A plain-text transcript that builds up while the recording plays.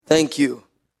Thank you,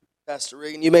 Pastor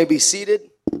Reagan. You may be seated.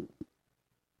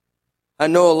 I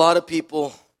know a lot of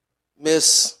people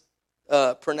mispronounce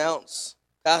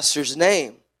Pastor's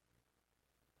name.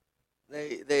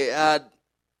 They add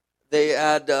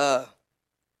an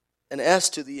S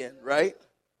to the end, right?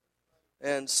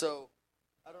 And so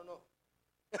I don't know.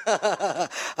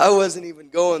 I wasn't even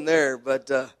going there, but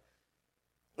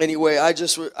anyway, I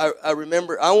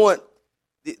remember. I want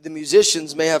the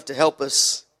musicians may have to help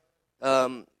us.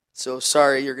 So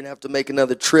sorry, you're going to have to make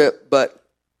another trip. But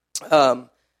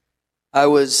I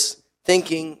was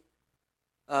thinking,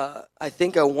 I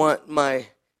think I want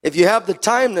if you have the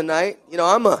time tonight,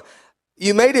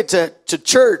 you made it to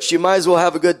church, you might as well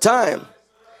have a good time.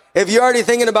 If you're already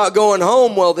thinking about going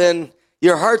home, well then,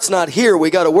 your heart's not here. We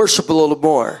got to worship a little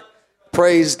more.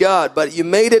 Praise God. But you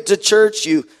made it to church,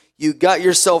 you got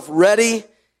yourself ready,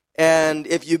 and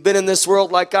if you've been in this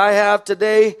world like I have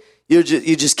today, you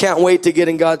just can't wait to get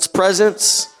in God's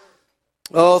presence.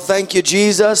 Oh, thank you,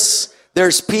 Jesus.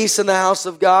 There's peace in the house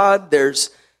of God. There's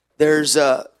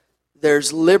liberty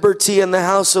in the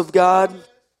house of God.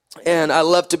 And I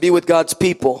love to be with God's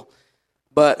people.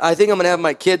 But I think I'm going to have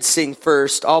my kids sing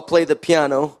first. I'll play the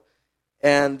piano.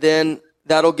 And then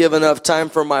that'll give enough time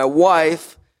for my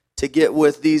wife to get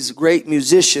with these great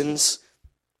musicians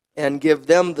and give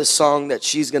them the song that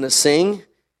she's going to sing.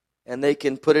 And they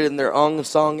can put it in their own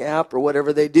song app or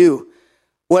whatever they do.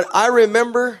 What I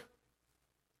remember,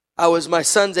 I was my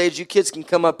son's age. You kids can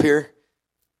come up here.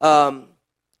 I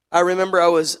remember I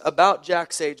was about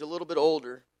Jack's age, a little bit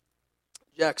older.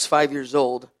 Jack's 5 years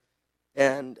old.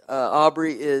 And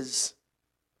Aubrey is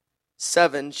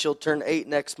 7. She'll turn 8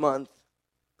 next month.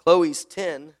 Chloe's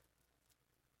 10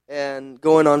 and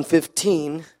going on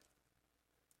 15.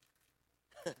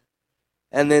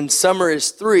 And then Summer is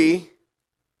 3.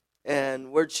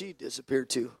 And where'd she disappear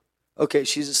to? Okay,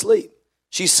 she's asleep.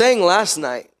 She sang last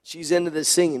night. She's into the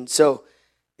singing. So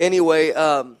anyway,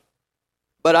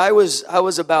 but I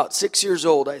was about 6 years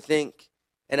old, I think.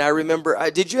 And I remember,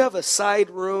 did you have a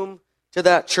side room to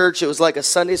that church? It was like a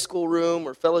Sunday school room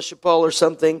or fellowship hall or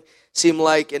something, seemed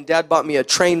like. And Dad bought me a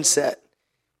train set.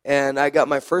 And I got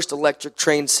my first electric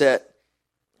train set.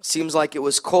 Seems like it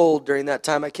was cold during that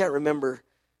time. I can't remember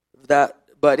that.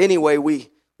 But anyway, we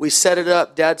set it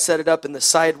up. Dad set it up in the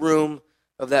side room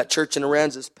of that church in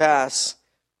Aransas Pass.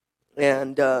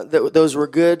 And those were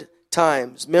good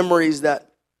times, memories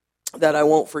that I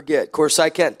won't forget. Of course,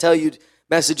 I can't tell you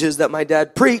messages that my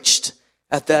dad preached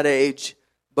at that age.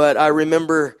 But I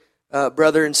remember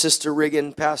Brother and Sister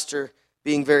Riggin, Pastor,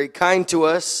 being very kind to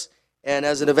us. And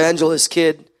as an evangelist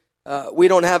kid, we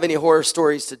don't have any horror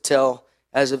stories to tell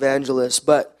as evangelists,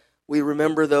 but we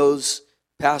remember those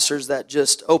pastors that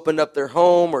just opened up their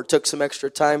home or took some extra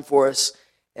time for us,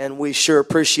 and we sure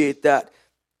appreciate that.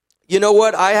 You know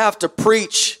what? I have to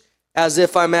preach as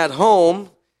if I'm at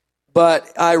home,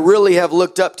 but I really have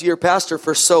looked up to your pastor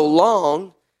for so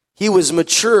long. He was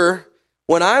mature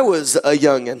when I was a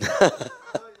youngin'.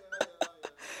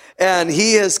 And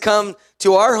he has come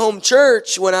to our home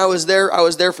church when I was there. I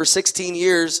was there for 16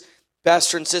 years.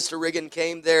 Pastor and Sister Riggin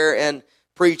came there and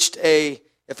preached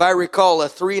if I recall, a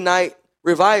 3-night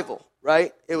revival,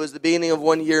 right? It was the beginning of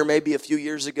 1 year, maybe a few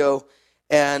years ago.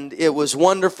 And it was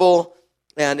wonderful,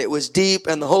 and it was deep,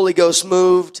 and the Holy Ghost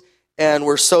moved, and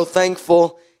we're so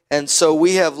thankful. And so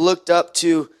we have looked up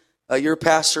to your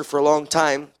pastor for a long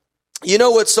time. You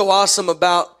know what's so awesome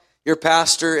about your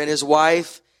pastor and his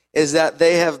wife is that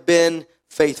they have been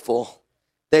faithful.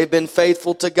 They've been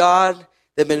faithful to God.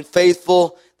 They've been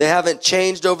faithful. They haven't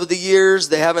changed over the years.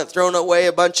 They haven't thrown away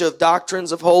a bunch of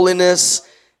doctrines of holiness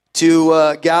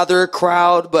to gather a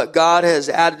crowd, but God has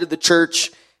added to the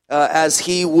church as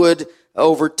he would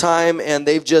over time, and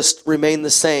they've just remained the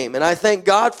same. And I thank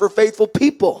God for faithful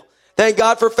people. Thank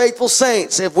God for faithful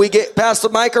saints. If we get past the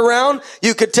mic around,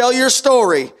 you could tell your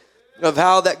story of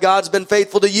how that God's been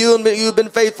faithful to you and you've been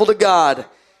faithful to God.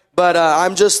 But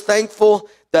I'm just thankful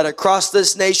that across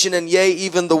this nation and yea,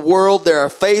 even the world, there are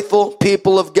faithful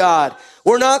people of God.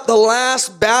 We're not the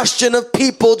last bastion of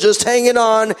people just hanging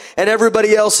on and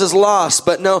everybody else is lost.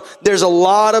 But no, there's a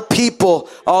lot of people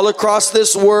all across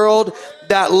this world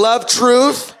that love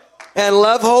truth and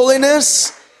love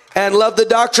holiness and love the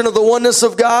doctrine of the oneness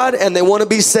of God, and they want to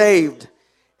be saved.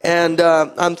 And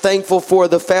I'm thankful for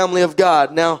the family of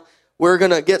God. Now, we're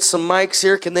going to get some mics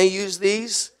here. Can they use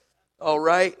these? All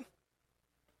right.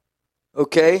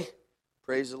 Okay.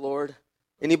 Praise the Lord.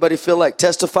 Anybody feel like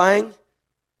testifying?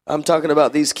 I'm talking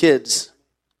about these kids.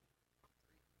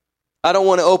 I don't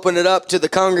want to open it up to the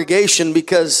congregation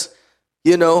because,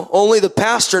 only the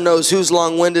pastor knows who's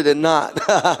long-winded and not.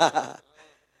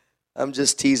 I'm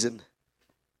just teasing.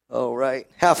 All right.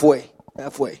 Halfway.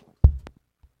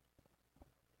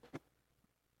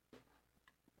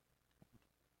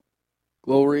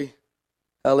 Glory.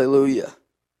 Hallelujah.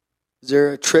 Is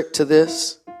there a trick to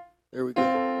this? There we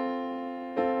go.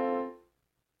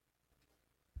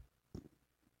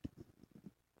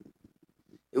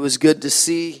 It was good to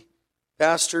see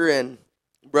Pastor and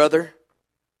brother.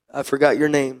 I forgot your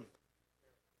name.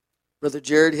 Brother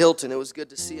Jared Hilton. It was good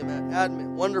to see him at Admit.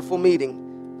 Wonderful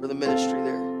meeting for the ministry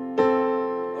there.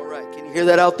 All right. Can you hear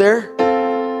that out there?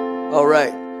 All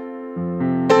right.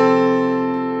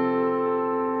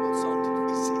 What song did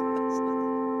we sing last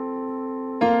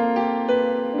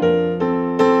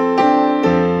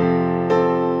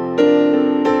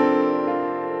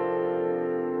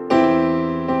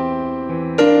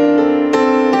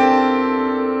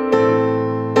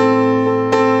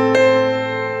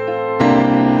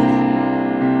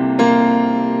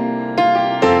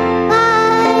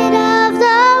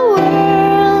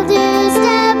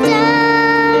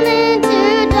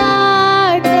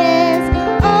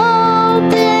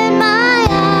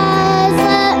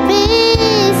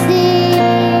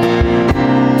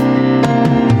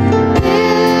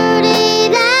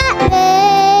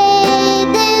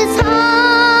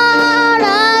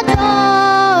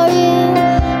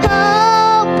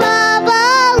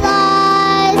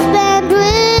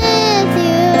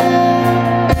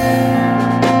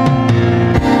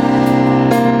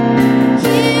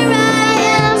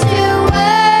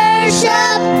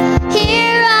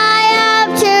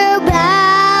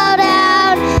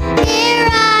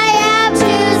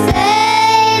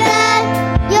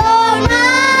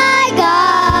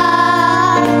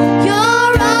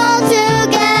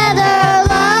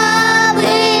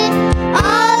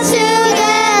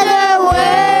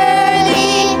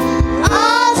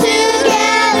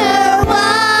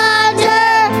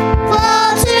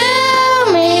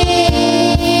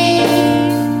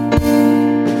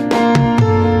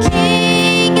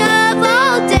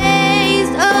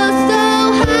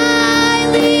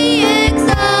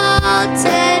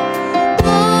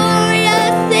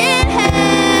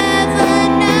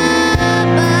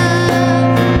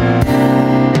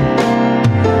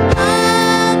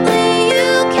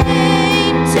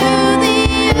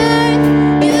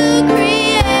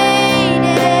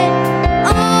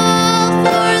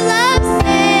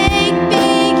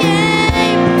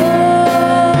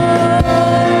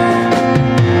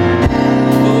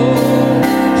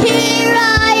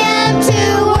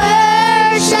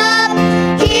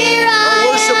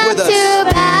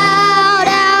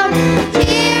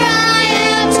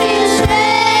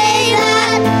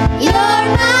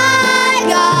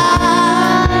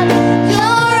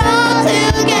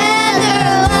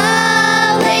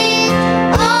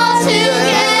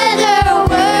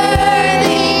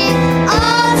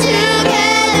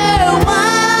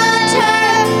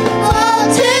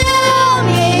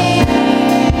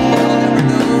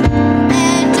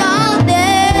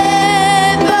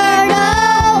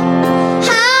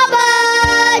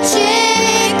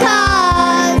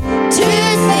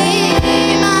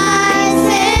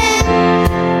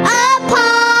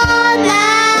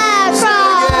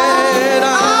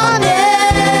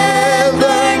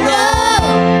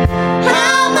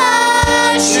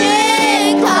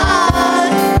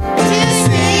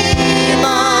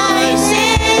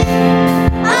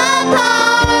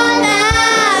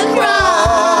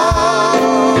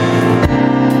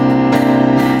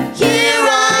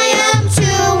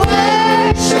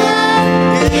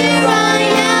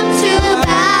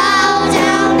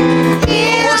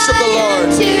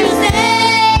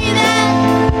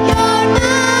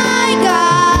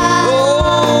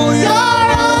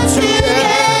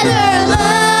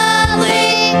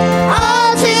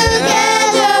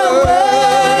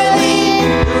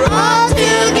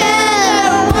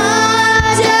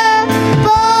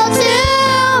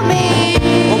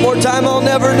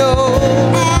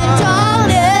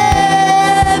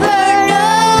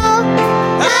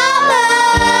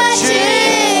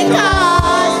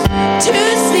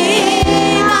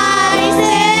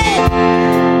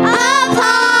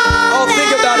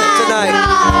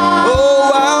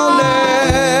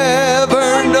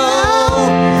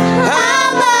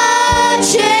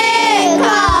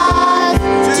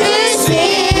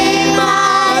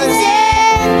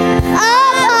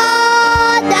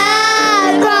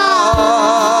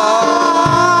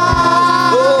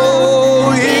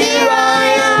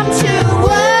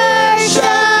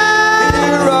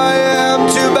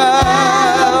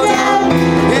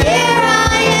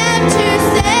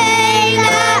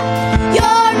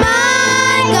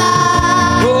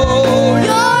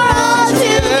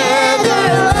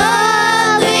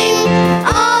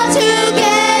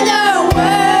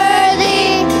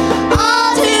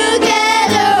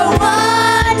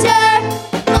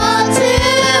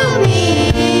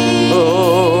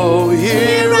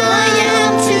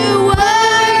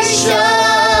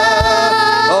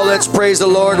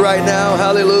right now.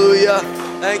 Hallelujah.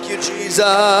 Thank you,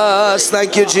 Jesus.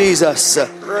 Thank you, Jesus.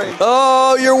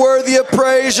 Oh, you're worthy of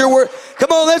praise.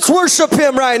 Come on, let's worship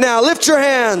him right now. Lift your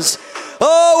hands.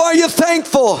 Oh, are you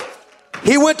thankful?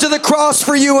 He went to the cross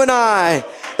for you and I.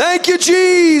 Thank you,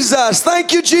 Jesus.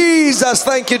 Thank you, Jesus.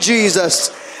 Thank you, Jesus.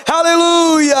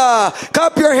 Hallelujah.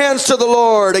 Clap your hands to the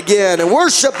Lord again and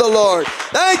worship the Lord.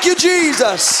 Thank you,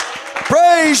 Jesus.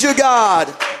 Praise you,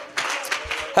 God.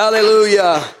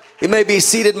 Hallelujah. You may be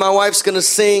seated. My wife's going to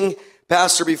sing.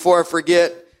 Pastor, before I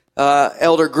forget,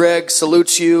 Elder Greg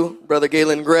salutes you. Brother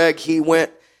Galen Gregg, he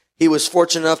was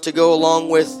fortunate enough to go along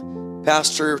with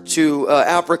Pastor to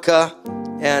Africa,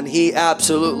 and he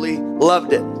absolutely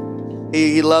loved it.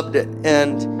 He loved it,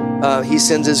 and he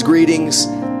sends his greetings.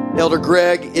 Elder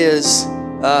Greg is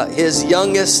his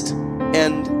youngest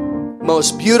and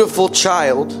most beautiful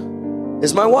child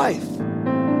is my wife.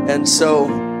 And so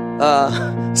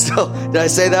did I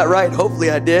say that right? Hopefully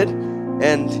I did.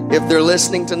 And if they're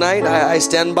listening tonight, I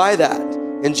stand by that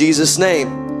in Jesus'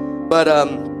 name. But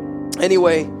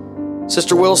anyway,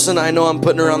 Sister Wilson, I know I'm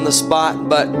putting her on the spot,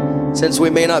 but since we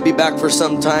may not be back for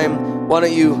some time, why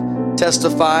don't you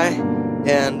testify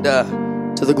and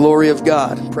to the glory of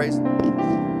God. Praise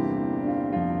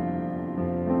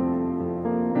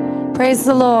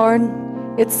the Lord.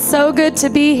 It's so good to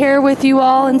be here with you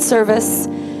all in service.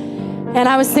 And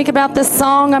I was thinking about this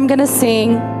song I'm going to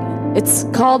sing. It's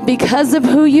called Because of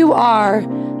Who You Are,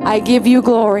 I Give You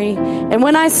Glory. And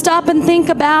when I stop and think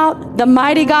about the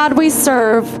mighty God we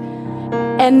serve,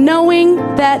 and knowing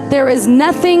that there is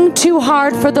nothing too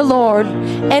hard for the Lord,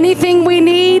 anything we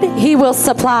need, He will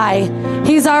supply.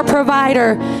 He's our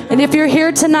provider. And if you're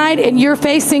here tonight and you're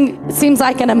facing, it seems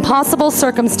like an impossible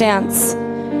circumstance,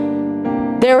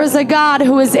 there is a God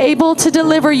who is able to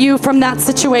deliver you from that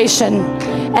situation.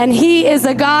 And He is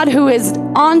a God who is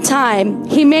on time.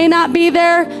 He may not be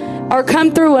there or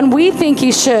come through when we think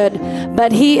He should,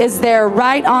 but He is there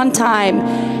right on time.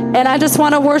 And I just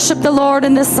want to worship the Lord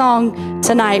in this song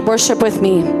tonight. Worship with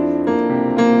me.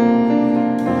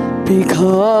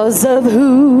 Because of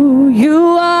who you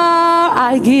are,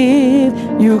 I give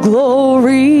you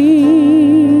glory.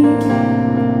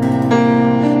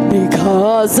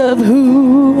 Because of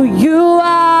who you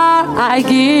are, I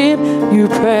give you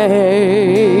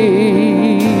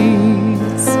praise.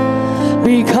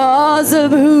 Because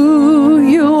of who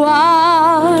you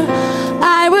are,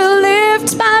 I will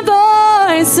lift my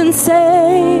voice and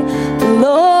say,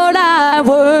 Lord, I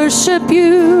worship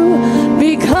you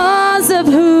because of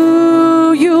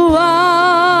who you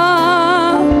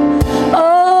are.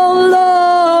 Oh,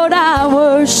 Lord, I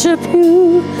worship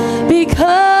you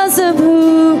because of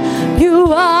who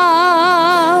you are.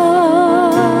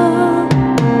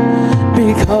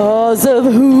 Because of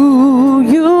who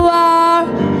you are,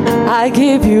 I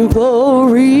give you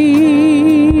glory.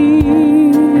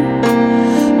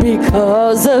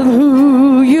 Because of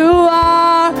who you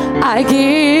are, I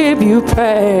give you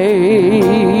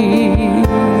praise.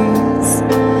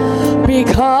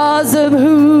 Because of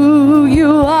who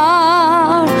you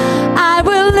are, I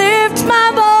will lift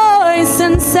my voice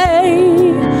and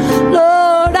say,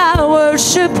 Lord, I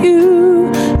worship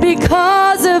you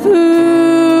because of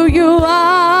who you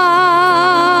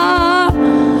are.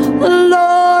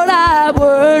 Lord, I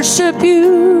worship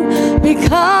you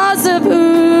because of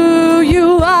who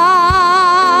you are.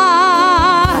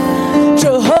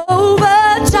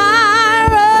 Jehovah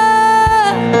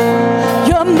Jireh,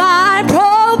 you're my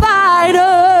provider.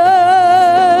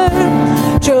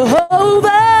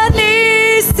 Jehovah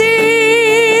Nissi,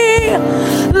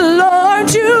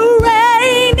 Lord, you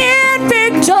reign in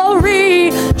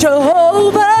victory.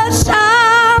 Jehovah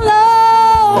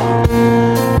Shalom,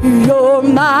 you're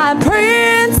my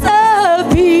Prince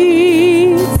of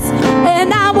Peace,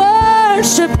 and I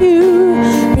worship you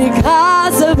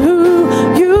because of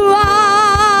who you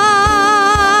are.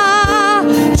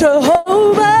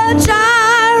 Jehovah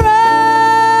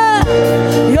Jireh,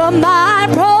 you're my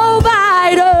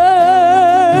provider.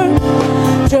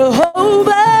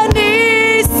 Jehovah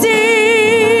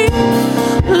Nissi,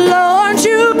 Lord,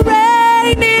 you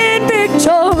reign in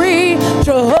victory.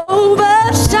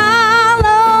 Jehovah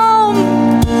Shalom,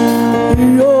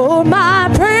 you're my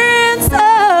Prince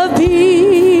of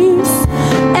Peace,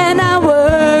 and I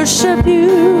worship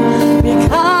you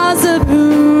because of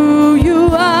who you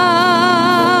are.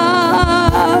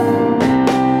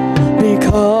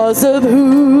 Because of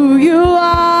who you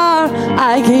are,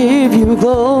 I give you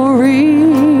glory.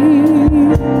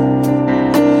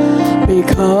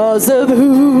 Because of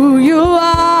who you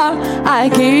are, I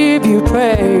give you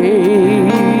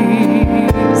praise.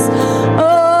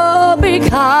 Oh,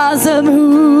 because of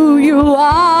who you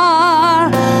are,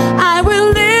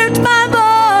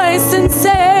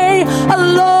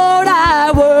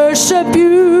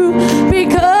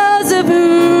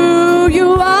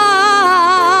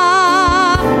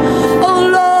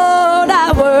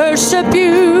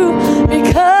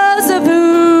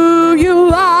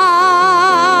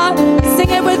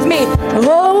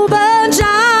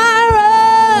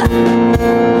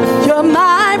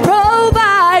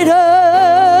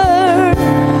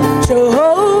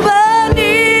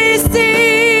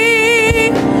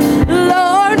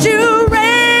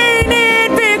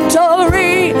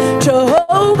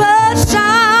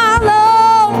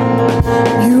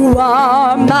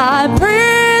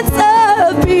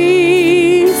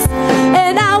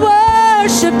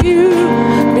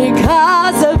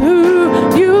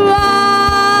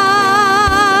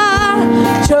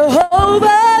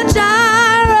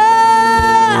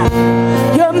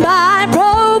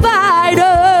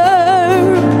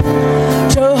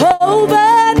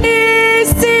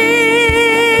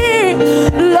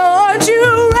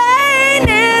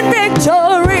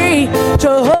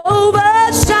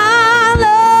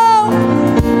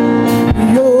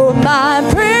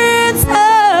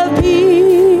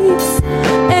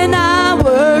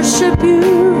 worship you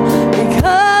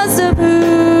because of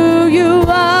who you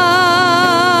are.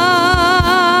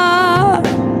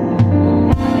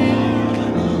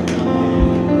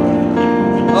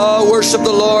 Oh, worship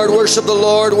the Lord, worship the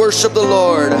Lord, worship the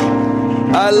Lord.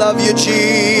 I love you,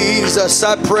 Jesus.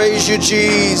 I praise you,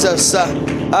 Jesus.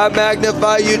 I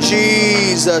magnify you,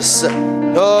 Jesus.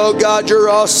 Oh, God, you're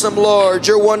awesome, Lord.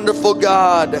 You're wonderful,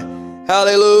 God.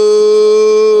 Hallelujah.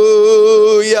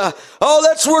 Oh,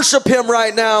 let's worship him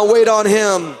right now. Wait on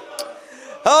him.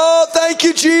 Oh, thank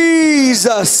you,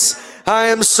 Jesus. I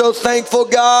am so thankful,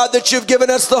 God, that you've given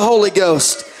us the Holy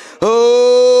Ghost.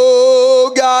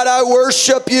 Oh, God, I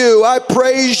worship you. I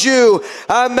praise you.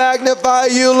 I magnify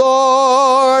you,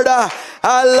 Lord.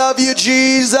 I love you,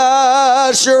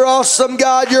 Jesus. You're awesome,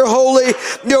 God. You're holy.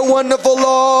 You're wonderful,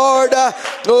 Lord.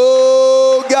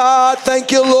 Oh, God,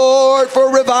 thank you, Lord,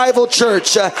 for Revival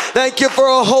Church. Thank you for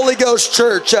a Holy Ghost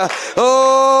church.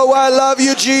 Oh, I love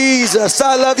you, Jesus.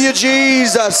 I love you,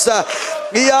 Jesus.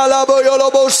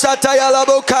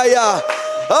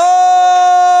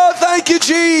 Oh, thank you,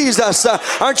 Jesus.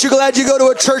 Aren't you glad you go to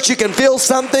a church you can feel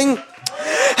something?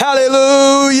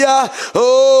 Hallelujah.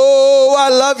 Oh, I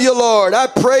love you, Lord. I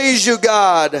praise you,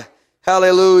 God.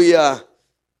 Hallelujah.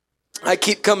 I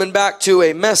keep coming back to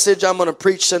a message I'm going to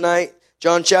preach tonight.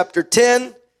 John chapter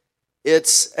 10.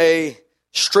 It's a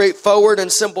straightforward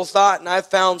and simple thought, and I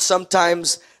found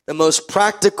sometimes the most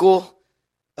practical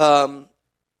of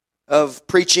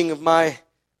preaching of my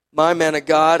man of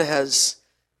God has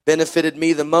benefited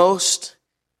me the most.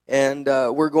 And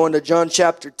we're going to John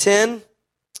chapter 10.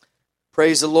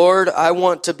 Praise the Lord. I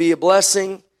want to be a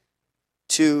blessing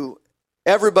to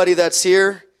everybody that's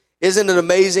here. Isn't it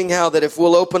amazing how that if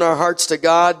we'll open our hearts to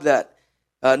God, that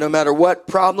no matter what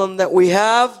problem that we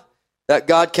have, that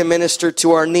God can minister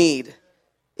to our need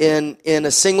in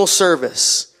a single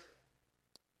service.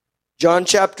 John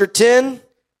chapter 10,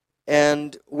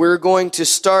 and we're going to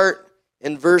start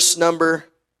in verse number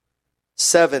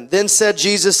 7. Then said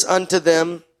Jesus unto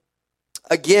them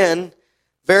again,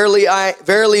 Verily,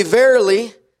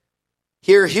 verily,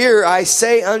 hear, I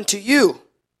say unto you,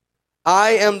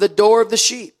 I am the door of the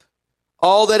sheep.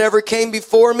 All that ever came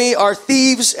before me are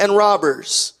thieves and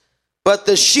robbers, but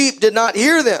the sheep did not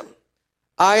hear them.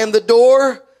 I am the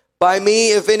door. By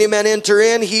me, if any man enter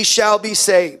in, he shall be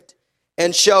saved,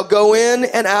 and shall go in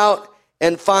and out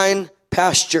and find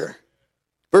pasture.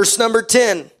 Verse number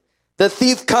 10, the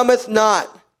thief cometh not,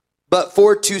 but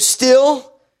for to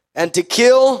steal and to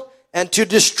kill and to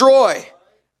destroy.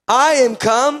 I am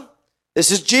come. This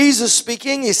is Jesus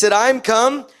speaking. He said, I am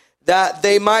come that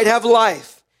they might have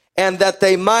life and that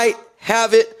they might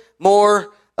have it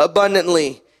more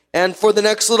abundantly. And for the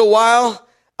next little while,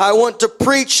 I want to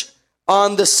preach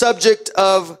on the subject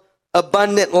of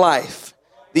abundant life.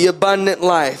 The abundant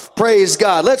life. Praise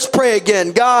God. Let's pray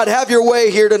again. God, have your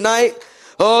way here tonight.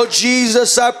 Oh,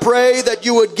 Jesus, I pray that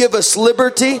you would give us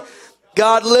liberty.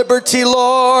 God, liberty,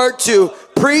 Lord, to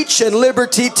preach and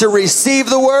liberty to receive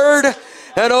the word.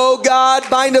 And oh God,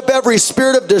 bind up every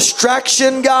spirit of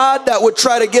distraction, God, that would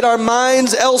try to get our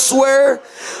minds elsewhere.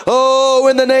 Oh,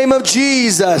 in the name of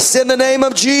Jesus, in the name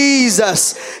of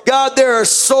Jesus. God, there are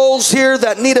souls here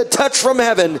that need a touch from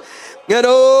heaven. And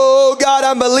oh God,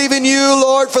 I'm believing you,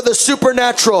 Lord, for the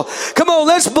supernatural. Come on,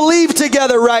 let's believe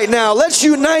together right now. Let's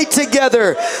unite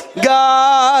together.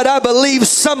 God, I believe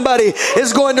somebody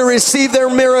is going to receive their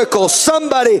miracle.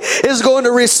 Somebody is going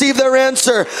to receive their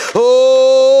answer.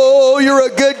 Oh, you're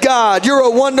a good God. You're a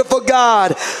wonderful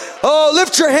God. Oh,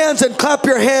 lift your hands and clap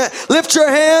your hand. Lift your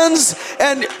hands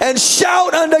and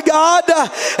shout unto God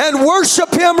and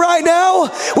worship him right now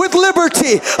with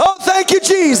liberty. Oh, thank you,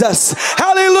 Jesus.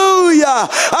 Hallelujah.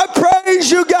 I praise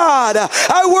you, God.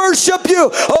 I worship you.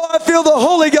 Oh, I feel the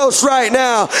Holy Ghost right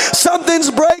now.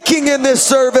 Something's breaking in this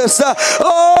service.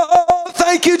 Oh,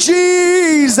 thank you,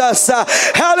 Jesus.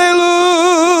 Hallelujah.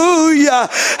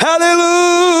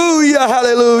 Hallelujah.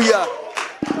 Hallelujah.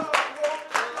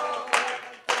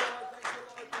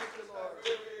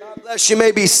 You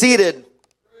may be seated.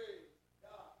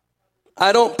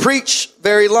 I don't preach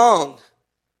very long.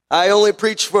 I only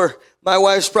preach for, my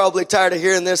wife's probably tired of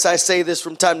hearing this. I say this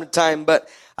from time to time, but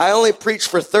I only preach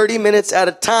for 30 minutes at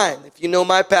a time. If you know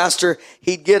my pastor,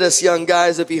 he'd get us young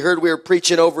guys if he heard we were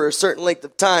preaching over a certain length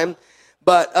of time.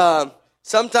 But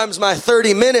sometimes my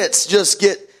 30 minutes just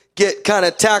get kind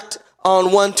of tacked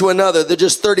on one to another. They're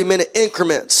just 30-minute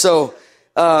increments. So,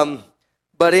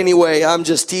 but anyway, I'm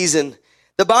just teasing.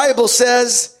 The Bible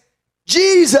says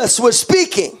Jesus was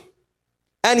speaking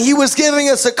and he was giving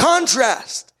us a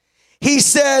contrast. He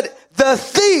said, the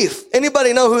thief,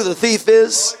 anybody know who the thief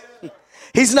is?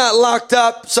 He's not locked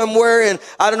up somewhere, and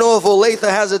I don't know if Olathe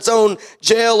has its own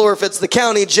jail or if it's the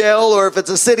county jail or if it's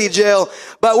a city jail,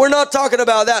 but we're not talking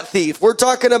about that thief. We're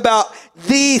talking about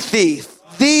the thief,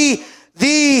 the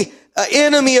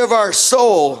enemy of our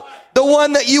soul, the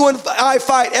one that you and I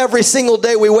fight every single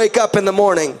day we wake up in the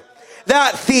morning.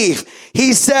 That thief.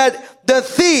 He said, the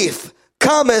thief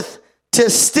cometh to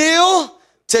steal,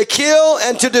 to kill,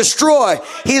 and to destroy.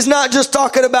 He's not just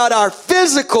talking about our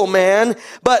physical man,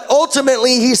 but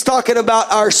ultimately he's talking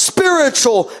about our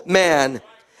spiritual man.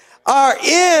 Our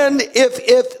end,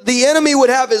 if the enemy would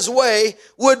have his way,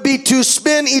 would be to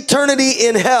spend eternity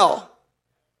in hell.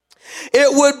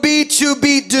 It would be to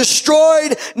be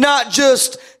destroyed, not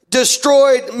just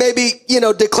destroyed, maybe,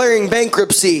 declaring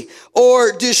bankruptcy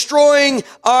or destroying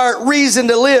our reason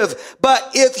to live.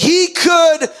 But if he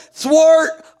could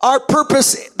thwart our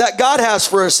purpose that God has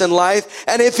for us in life,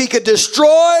 and if he could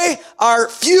destroy our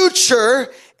future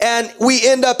and we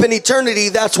end up in eternity,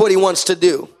 that's what he wants to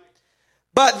do.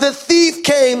 But the thief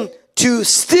came to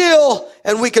steal,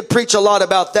 and we could preach a lot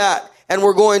about that, and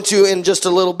we're going to in just a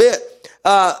little bit.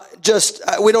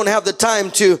 We don't have the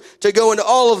time to go into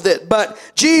all of it, but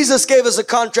Jesus gave us a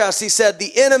contrast. He said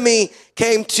the enemy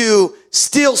came to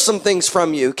steal some things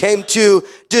from you, came to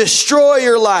destroy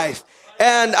your life.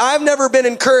 And I've never been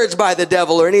encouraged by the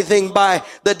devil or anything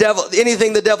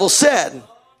the devil said.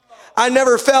 I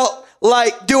never felt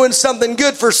like doing something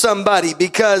good for somebody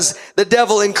because the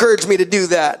devil encouraged me to do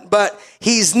that. But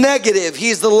he's negative.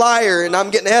 He's the liar, and I'm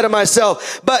getting ahead of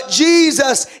myself. But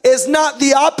Jesus is not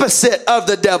the opposite of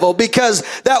the devil, because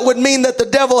that would mean that the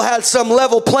devil had some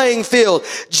level playing field.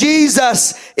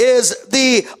 Jesus is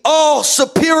the all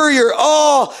superior,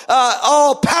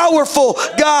 all powerful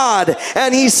God.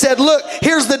 And he said, look,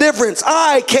 here's the difference.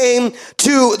 I came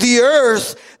to the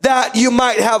earth that you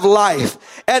might have life.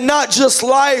 And not just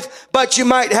life, but you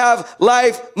might have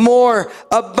life more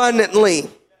abundantly.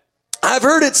 I've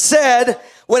heard it said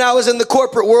when I was in the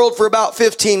corporate world for about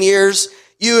 15 years,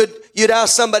 you'd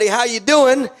ask somebody, how you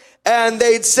doing? And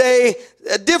they'd say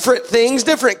different things,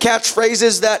 different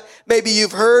catchphrases that maybe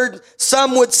you've heard.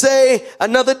 Some would say,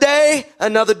 another day,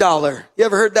 another dollar. You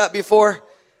ever heard that before?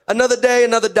 Another day,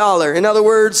 another dollar. In other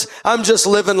words, I'm just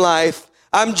living life.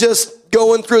 I'm just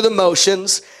going through the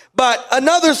motions. But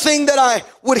another thing that I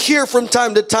would hear from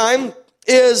time to time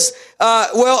is,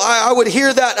 I would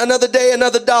hear that another day,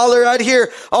 another dollar. I'd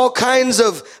hear all kinds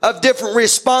of different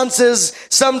responses.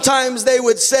 Sometimes they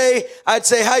would say, I'd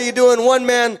say, how you doing? One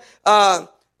man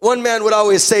would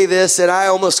always say this, and I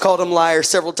almost called him liar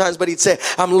several times, but he'd say,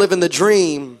 I'm living the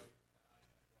dream.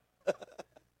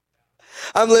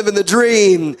 I'm living the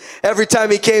dream. Every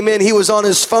time he came in, he was on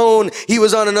his phone. He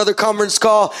was on another conference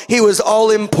call. He was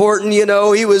all important,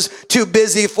 He was too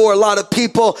busy for a lot of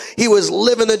people. He was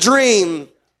living the dream.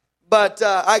 But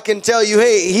I can tell you,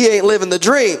 hey, he ain't living the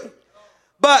dream.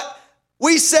 But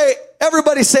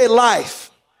everybody say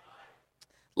life.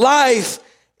 Life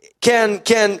can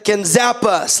zap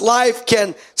us. Life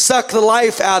can suck the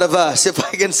life out of us, if I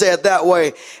can say it that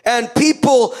way. And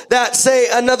people that say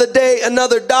another day,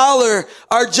 another dollar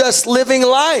are just living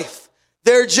life.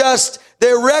 They're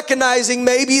recognizing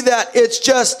maybe that it's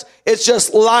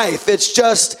just life. It's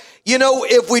just,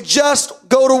 if we just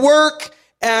go to work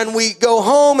and we go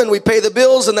home and we pay the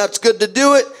bills, and that's good to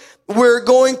do it, we're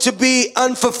going to be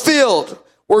unfulfilled.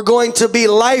 We're going to be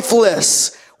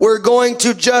lifeless. We're going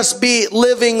to just be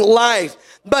living life.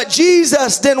 But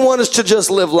Jesus didn't want us to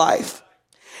just live life.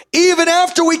 Even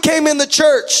after we came in the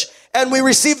church and we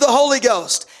received the Holy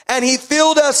Ghost and he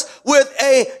filled us with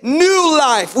a new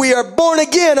life, we are born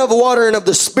again of water and of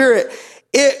the Spirit.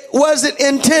 It wasn't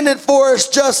intended for us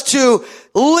just to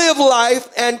live life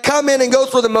and come in and go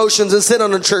through the motions and sit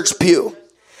on a church pew.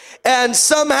 And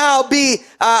somehow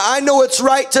I know it's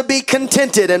right to be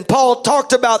contented. And Paul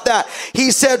talked about that.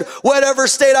 He said, whatever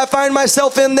state I find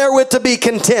myself in therewith to be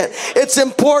content. It's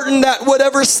important that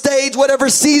whatever stage, whatever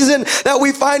season that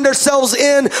we find ourselves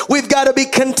in, we've got to be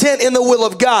content in the will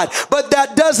of God. But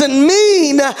that doesn't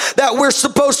mean that we're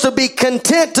supposed to be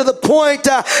content to the point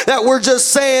that we're just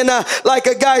saying, like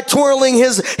a guy twirling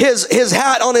his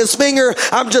hat on his finger,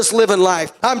 I'm just living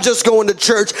life. I'm just going to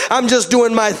church. I'm just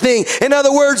doing my thing. In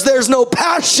other words, there's no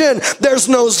passion. There's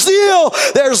no zeal.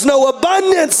 There's no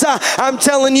abundance. I'm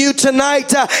telling you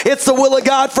tonight, it's the will of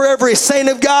God for every saint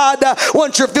of God.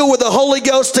 Once you're filled with the Holy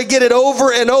Ghost, to get it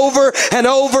over and over and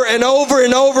over and over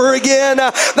and over again.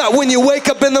 That when you wake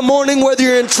up in the morning, whether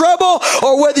you're in trouble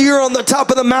or whether you're on the top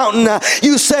of the mountain,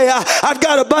 you say, I've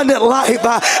got abundant life.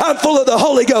 I'm full of the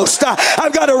Holy Ghost.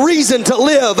 I've got a reason to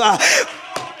live.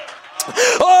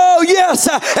 Oh, yes,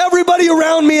 everybody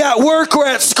around me at work or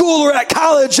at school or at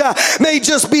college may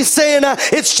just be saying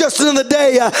it's just another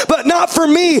day, but not for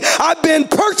me. I've been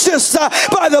purchased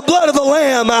by the blood of the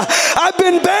Lamb. I've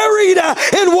been buried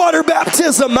in water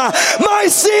baptism. My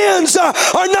sins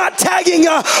are not tagging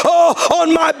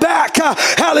on my back.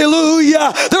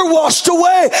 Hallelujah. They're washed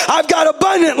away. I've got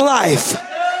abundant life.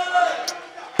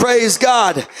 Praise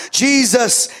God.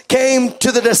 Jesus came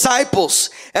to the disciples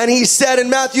and he said in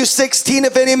Matthew 16,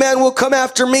 if any man will come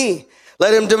after me,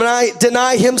 let him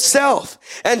deny himself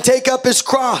and take up his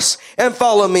cross and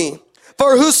follow me.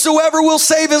 For whosoever will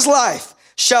save his life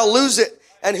shall lose it.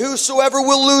 And whosoever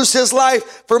will lose his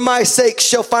life for my sake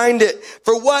shall find it.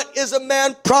 For what is a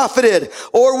man profited?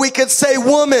 Or we could say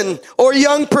woman or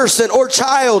young person or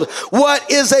child.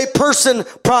 What is a person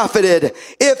profited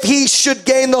if he should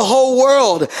gain the whole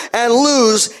world and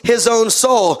lose his own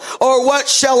soul? Or what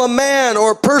shall a man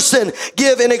or person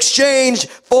give in exchange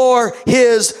for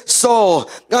his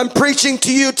soul? I'm preaching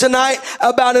to you tonight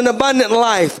about an abundant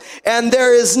life. And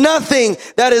there is nothing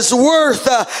that is worth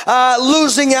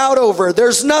losing out over.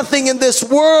 There's nothing in this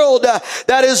world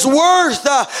that is worth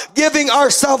giving our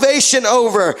salvation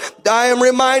over. I am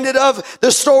reminded of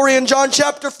the story in John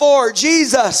chapter 4.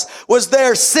 Jesus was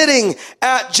there sitting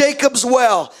at Jacob's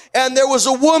well, and there was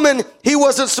a woman he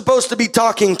wasn't supposed to be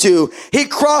talking to. He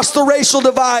crossed the racial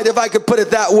divide, if I could put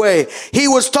it that way. He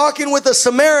was talking with a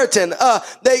Samaritan.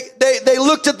 They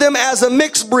looked at them as a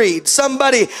mixed breed,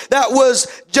 somebody that was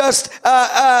just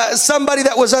somebody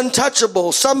that was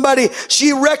untouchable.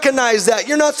 She recognized that.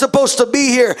 You're not supposed to be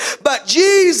here. But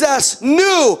Jesus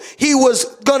knew he was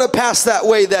going to pass that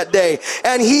way that day.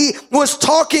 And he was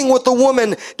talking with the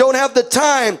woman. Don't have the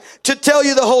time to tell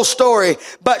you the whole story,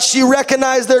 but she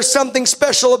recognized there's something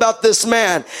special about this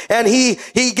man. And he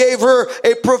gave her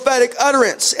a prophetic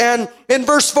utterance. And in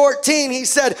verse 14, he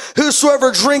said,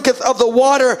 whosoever drinketh of the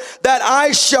water that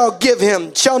I shall give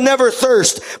him shall never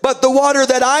thirst, but the water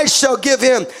that I shall give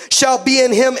him shall be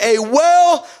in him a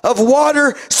well of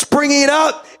water springing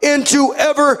up into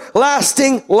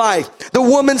everlasting life. The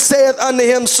woman saith unto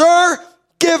him, Sir,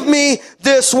 give me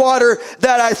this water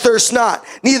that I thirst not,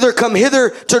 neither come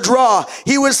hither to draw.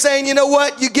 He was saying, you know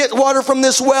what? You get water from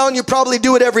this well and you probably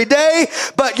do it every day,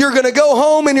 but you're going to go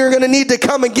home and you're going to need to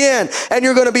come again and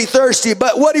you're going to be thirsty.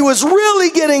 But what he was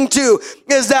really getting to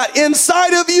is that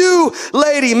inside of you,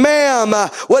 lady, ma'am,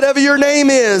 whatever your name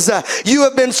is, you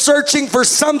have been searching for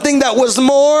something that was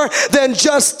more than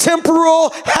just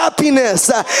temporal happiness.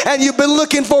 And you've been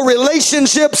looking for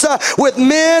relationships with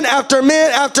men after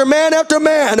men after man after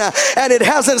man. And it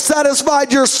hasn't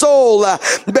satisfied your soul.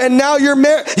 And now you're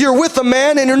with a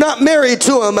man and you're not married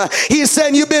to him. He's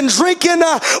saying you've been drinking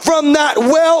from that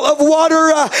well of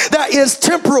water that is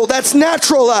temporal, that's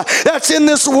natural, that's in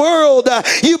this world.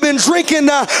 You've been drinking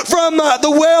from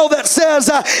the well that says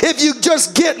if you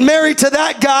just get married to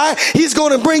that guy, he's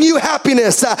going to bring you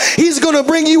happiness. He's going to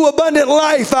bring you abundant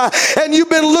life. And you've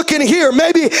been looking here.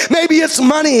 Maybe it's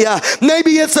money.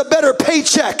 Maybe it's a better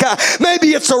paycheck.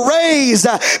 Maybe it's a raise.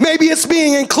 Maybe it's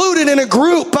being included in a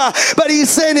group. But he's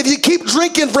saying if you keep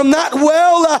drinking from that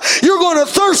well, you're going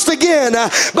to thirst again.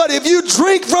 But if you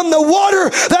drink from the water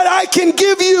that I can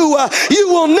give you, you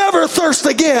will never thirst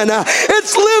again.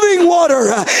 It's living water.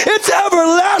 It's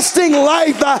everlasting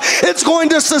life. It's going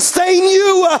to sustain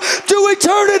you to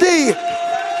eternity.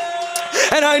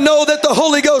 And I know that the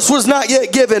Holy Ghost was not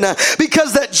yet given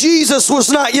because that Jesus was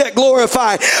not yet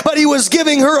glorified, but he was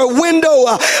giving her a window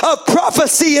of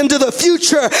prophecy into the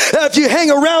future. If you hang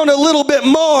around a little bit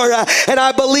more, and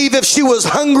I believe if she was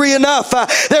hungry enough,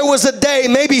 there was a day,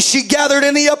 maybe she gathered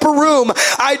in the upper room.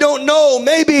 I don't know.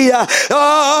 Maybe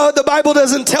the Bible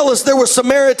doesn't tell us there were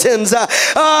Samaritans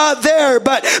there,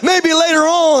 but maybe later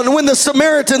on when the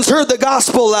Samaritans heard the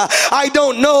gospel, I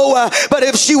don't know. But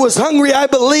if she was hungry, I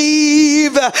believe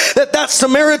that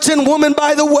Samaritan woman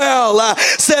by the well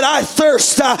said, I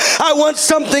thirst. I want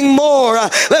something more.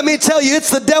 Let me tell you, it's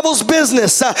the devil's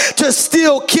business to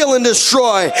steal, kill, and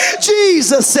destroy.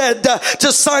 Jesus said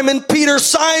to Simon Peter,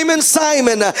 Simon,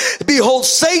 Simon, behold,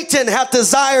 Satan hath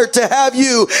desired to have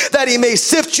you, that he may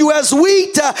sift you as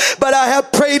wheat. But I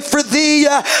have prayed for thee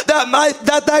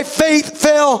that thy faith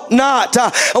fail not.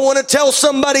 I want to tell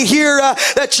somebody here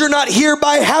that you're not here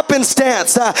by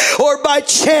happenstance or by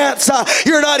chance.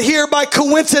 You're not here by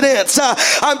coincidence.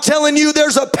 I'm telling you,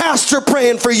 there's a pastor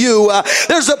praying for you.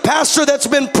 There's a pastor that's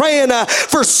been praying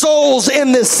for souls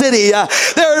in this city.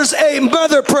 There's a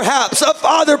mother perhaps, a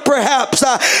father perhaps,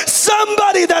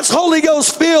 somebody that's Holy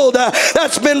Ghost filled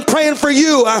that's been praying for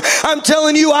you. I'm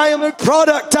telling you, I am a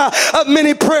product of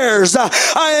many prayers.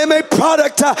 I am a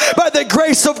product by the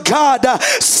grace of God.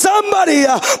 Somebody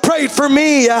prayed for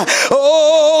me.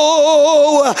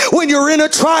 When you're in a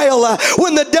trial,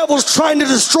 when the devil's trying to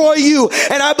destroy you,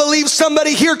 and I believe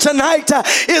somebody here tonight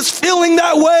is feeling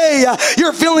that way.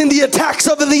 You're feeling the attacks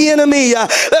of the enemy.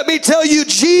 Let me tell you,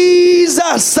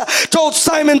 Jesus told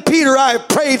Simon Peter, I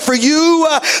prayed for you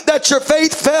that your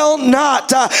faith fail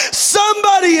not.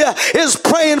 Somebody is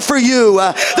praying for you.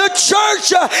 The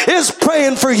church is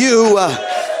praying for you.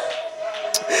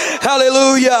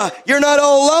 Hallelujah. You're not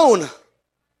all alone.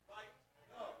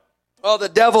 Oh, the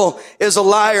devil is a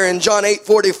liar. In John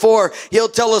 8:44, he'll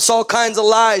tell us all kinds of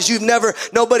lies.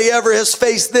 Nobody ever has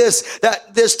faced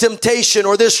this temptation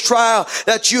or this trial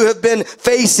that you have been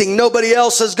facing. Nobody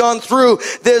else has gone through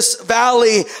this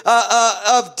valley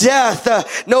of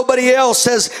death. Nobody else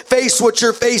has faced what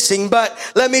you're facing. But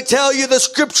let me tell you, the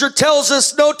scripture tells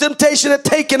us no temptation had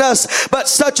taken us, but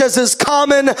such as is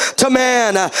common to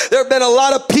man. There have been a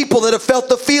lot of people that have felt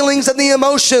the feelings and the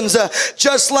emotions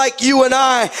just like you and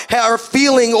I are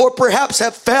feeling or perhaps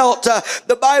have felt.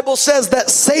 The Bible says that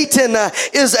Satan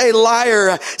is a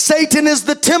liar. Satan is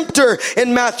the tempter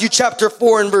in Matthew chapter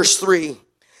 4 and verse 3.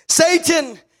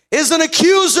 Satan is an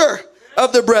accuser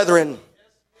of the brethren.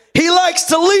 He likes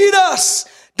to lead us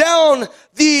down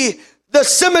the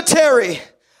cemetery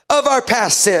of our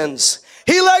past sins.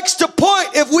 He likes to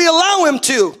point if we allow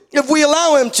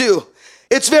him to.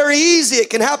 It's very easy. It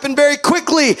can happen very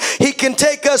quickly. He can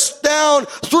take us down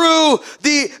through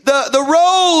the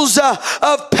rows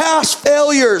of past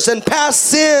failures and past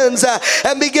sins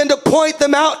and begin to point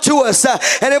them out to us.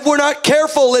 And if we're not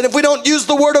careful and if we don't use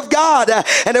the Word of God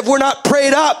and if we're not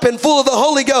prayed up and full of the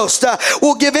Holy Ghost,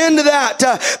 we'll give in to that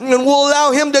and we'll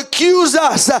allow him to accuse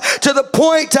us to the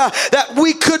point that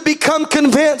we could become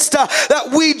convinced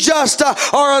that we just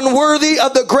are unworthy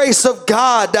of the grace of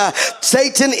God.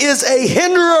 Satan is a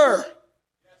hinderer.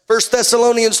 1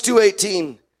 Thessalonians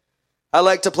 2:18. I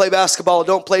like to play basketball.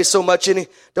 Don't play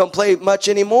much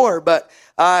anymore, but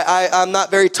I'm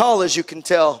not very tall, as you can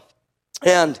tell.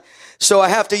 And so I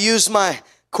have to use my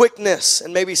quickness,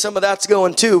 and maybe some of that's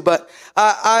going too. But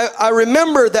I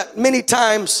remember that many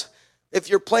times if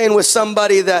you're playing with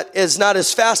somebody that is not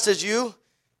as fast as you,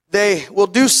 they will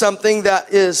do something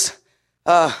that is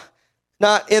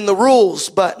not in the rules,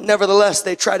 but nevertheless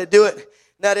they try to do it.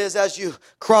 That is, as you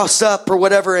cross up or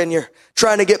whatever and you're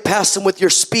trying to get past them with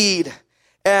your speed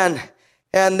and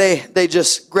they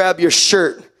just grab your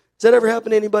shirt. Does that ever happen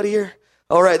to anybody here?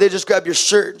 All right, they just grab your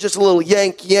shirt, just a little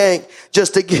yank,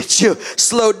 just to get you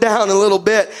slowed down a little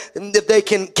bit. And if they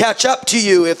can catch up to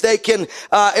you, if they can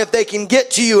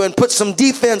get to you and put some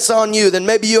defense on you, then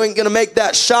maybe you ain't going to make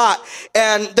that shot.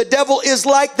 And the devil is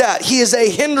like that. He is a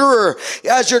hinderer.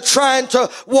 As you're trying to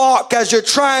walk, as you're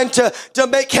trying to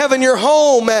make heaven your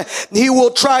home, he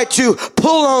will try to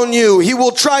pull on you. He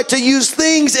will try to use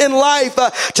things in life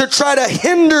to try to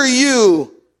hinder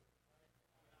you.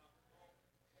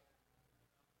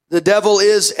 The devil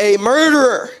is a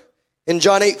murderer. In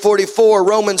John 8:44,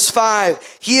 Romans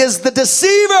 5, he is the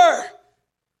deceiver.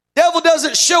 Devil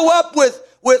doesn't show up with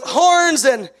horns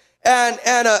and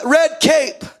a red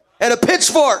cape and a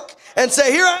pitchfork and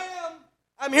say, here I am.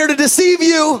 I'm here to deceive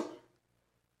you.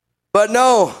 But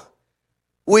no,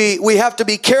 we have to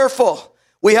be careful.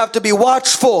 We have to be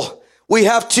watchful. We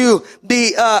have to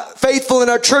be faithful in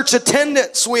our church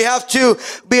attendance. We have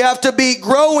to be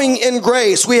growing in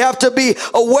grace. We have to be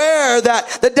aware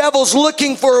that the devil's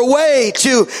looking for a way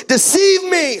to deceive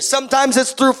me. Sometimes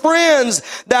it's through friends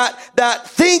that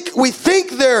we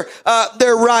think they're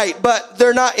right, but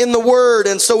they're not in the Word,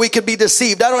 and so we could be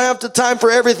deceived. I don't have the time for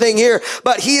everything here,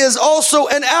 but he is also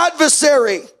an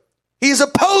adversary. He's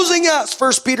opposing us.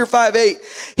 1 Peter 5:8.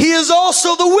 He is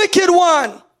also the wicked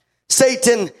one.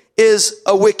 Satan is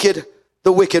the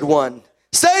wicked one.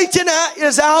 Satan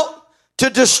is out to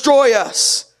destroy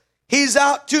us. He's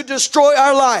out to destroy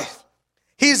our life.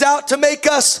 He's out to make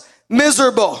us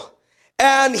miserable.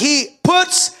 And he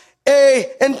puts an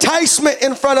enticement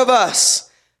in front of us.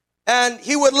 And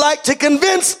he would like to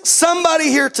convince somebody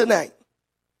here tonight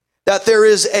that there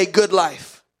is a good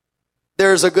life.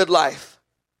 There is a good life.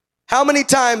 How many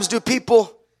times do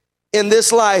people in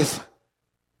this life,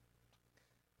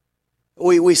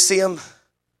 we see them,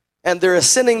 and they're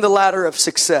ascending the ladder of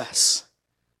success,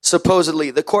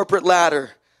 supposedly, the corporate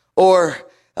ladder, or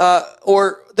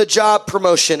or the job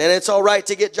promotion. And it's all right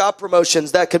to get job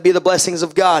promotions. That could be the blessings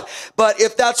of God. But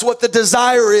if that's what the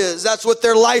desire is, that's what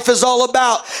their life is all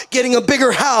about, getting a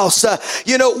bigger house.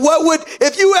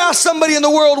 If you ask somebody in the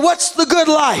world, what's the good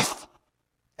life?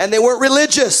 And they weren't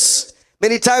religious.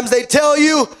 Many times they tell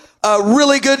you a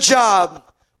really good job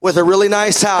with a really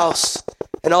nice house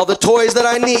and all the toys that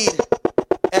I need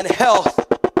and health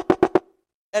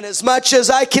and as much as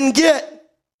I can get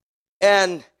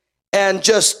and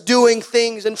just doing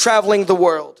things and traveling the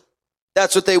world.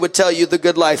 That's what they would tell you the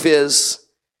good life is.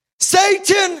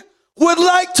 Satan would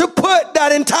like to put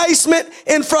that enticement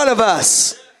in front of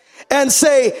us and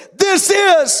say, this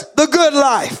is the good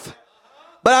life.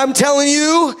 But I'm telling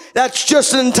you, that's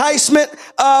just an enticement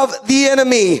of the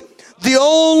enemy. The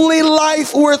only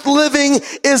life worth living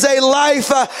is a life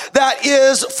that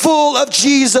is full of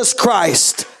Jesus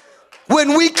Christ.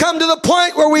 When we come to the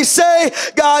point where we say,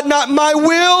 God, not my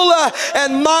will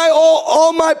and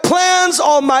all my plans,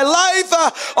 all my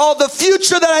life, all the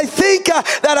future that I think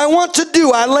that I want to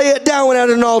do, I lay it down at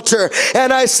an altar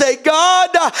and I say, God,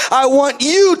 I want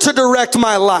you to direct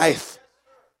my life.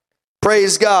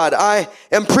 Praise God. I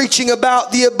am preaching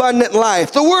about the abundant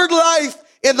life. The word life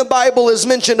in the Bible is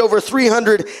mentioned over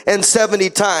 370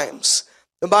 times.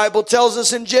 The Bible tells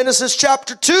us in Genesis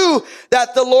chapter 2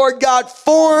 that the Lord God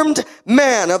formed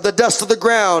man of the dust of the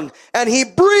ground, and he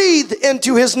breathed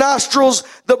into his nostrils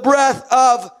the breath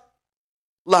of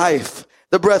life.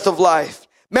 The breath of life.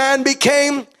 Man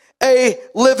became a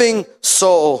living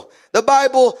soul. The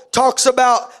Bible talks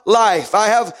about life. I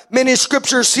have many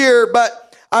scriptures here,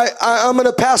 but I'm going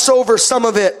to pass over some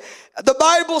of it. The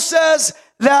Bible says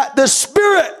that the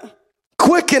Spirit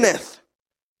quickeneth.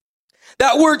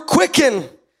 That word quicken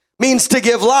means to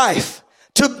give life,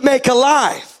 to make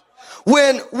alive.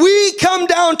 When we come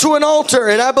down to an altar,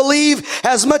 and I believe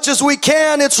as much as we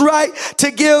can, it's right to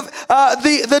give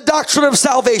the doctrine of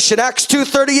salvation. Acts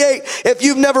 2:38. If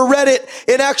you've never read it,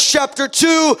 in Acts chapter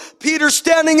 2, Peter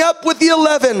standing up with the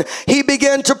 11, he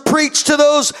began to preach to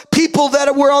those people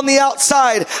that were on the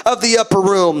outside of the upper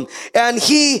room. And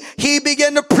he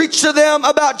began to preach to them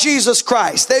about Jesus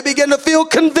Christ. They began to feel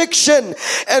conviction.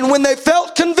 And when they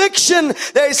felt conviction,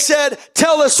 they said,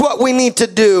 tell us what we need to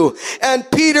do. And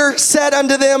Peter said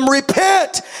unto them,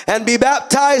 repent and be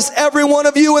baptized every one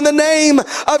of you in the name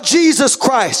of Jesus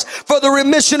Christ for the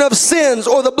remission of sins,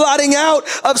 or the blotting out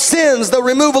of sins, the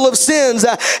removal of sins,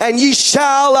 and ye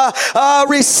shall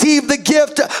receive the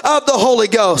gift of the Holy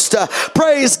Ghost.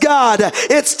 Praise God.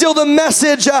 It's still the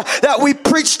message that we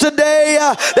preach today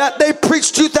that they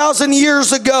preached 2,000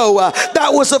 years ago. That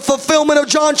was a fulfillment of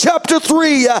John chapter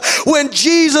 3 when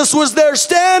Jesus was there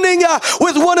standing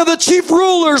with one of the chief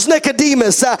rulers,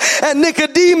 Nicodemus. And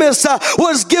Nicodemus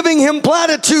was giving him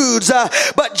platitudes.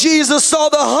 But Jesus saw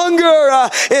the hunger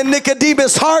in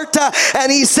Nicodemus' heart.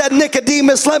 And he said,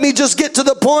 Nicodemus, let me just get to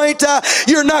the point.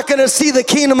 You're not going to see the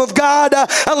kingdom of God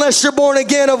unless you're born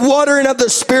again of water and of the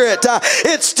Spirit.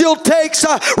 It still takes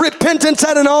repentance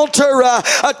at an altar,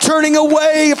 a turning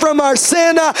away from our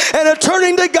sin and a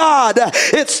turning to God.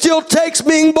 It still takes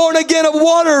being born again of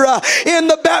water in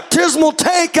the baptismal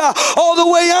tank all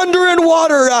the way under in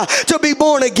water to be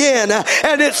born again.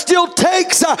 And it still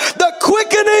takes the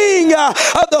quickening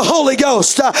of the Holy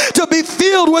Ghost to be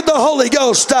filled with the Holy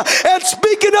Ghost and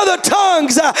speak in other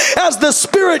tongues as the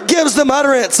Spirit gives them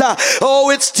utterance.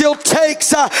 It still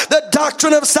takes the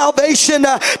doctrine of salvation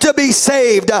to be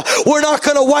saved. We're not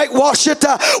going to whitewash it.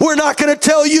 We're not going to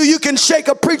tell you you can shake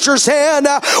a preacher's hand.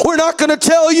 We're not going to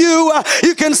tell you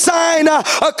you can sign a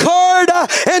card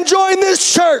and join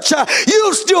this church.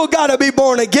 You've still got to be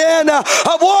born again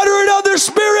of water and of the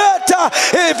Spirit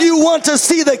if you want to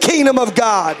see the kingdom of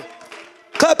God.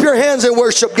 Clap your hands and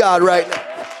worship God right now.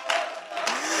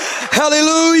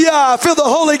 Hallelujah. Feel the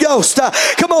Holy Ghost.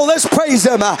 Come on, let's praise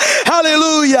him.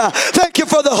 Hallelujah. Thank you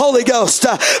for the Holy Ghost.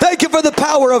 Thank you for the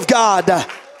power of God.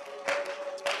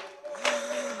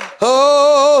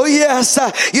 Oh, yes.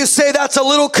 You say that's a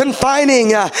little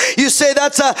confining. You say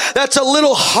that's a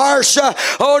little harsh.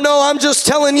 Oh, no, I'm just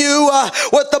telling you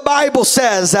what the Bible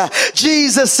says.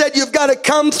 Jesus said you've got to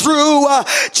come through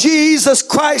Jesus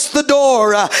Christ the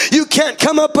door. You can't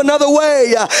come up another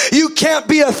way. You can't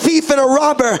be a thief and a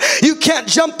robber. You can't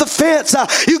jump the fence.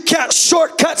 You can't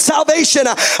shortcut salvation.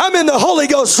 I'm in the Holy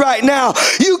Ghost right now.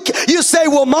 You say,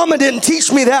 well, Mama didn't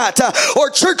teach me that.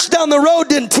 Or church down the road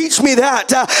didn't teach me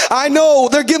that. I know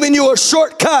they're giving you a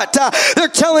shortcut. They're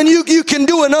telling you you can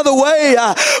do another way.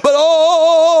 But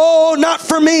oh, not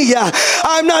for me.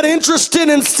 I'm not interested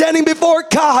in standing before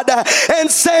God and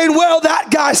saying, well,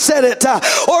 that guy said it.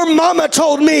 Or mama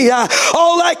told me.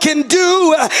 All I can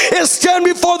do is stand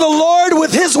before the Lord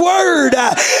with his word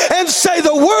and say,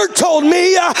 the word told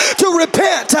me to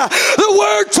repent. The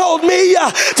word told me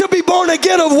to be born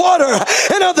again of water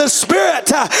and of the Spirit.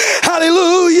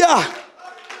 Hallelujah.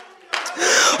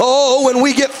 Oh, when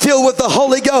we get filled with the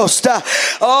Holy Ghost.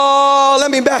 Let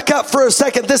me back up for a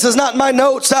second. This is not my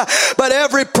notes, but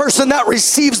every person that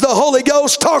receives the Holy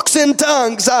Ghost talks in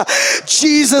tongues.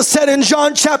 Jesus said in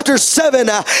John chapter 7,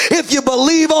 if you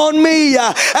believe on me,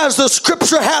 as the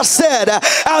scripture has said,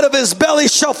 out of his belly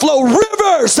shall flow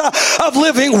rivers of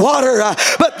living water.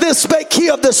 But this spake he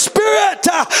of the Spirit.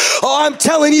 I'm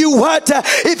telling you what,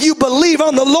 if you believe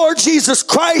on the Lord Jesus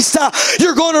Christ,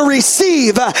 you're going to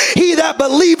receive. He that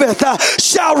believeth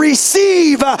shall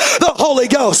receive the Holy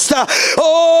Ghost.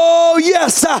 Oh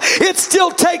yes, it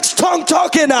still takes tongue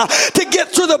talking to get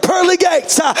through the pearly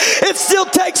gates. It still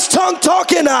takes tongue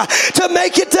talking to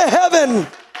make it to heaven.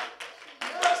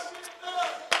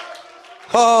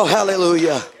 Oh,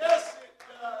 hallelujah.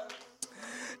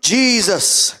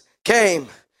 Jesus came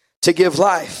to give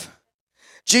life.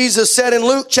 Jesus said in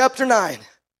Luke chapter 9,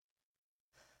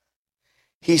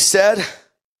 he said,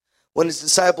 when his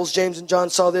disciples, James and John,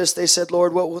 saw this, they said,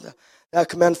 Lord, what will thou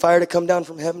command fire to come down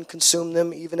from heaven, consume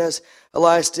them, even as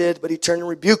Elias did? But he turned and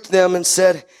rebuked them and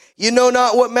said, you know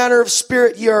not what manner of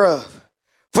spirit ye are of.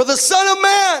 For the Son of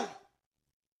Man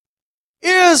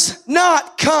is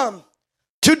not come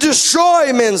to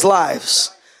destroy men's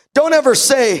lives. Don't ever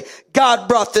say, God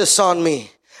brought this on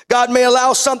me. God may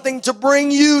allow something to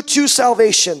bring you to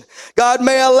salvation. God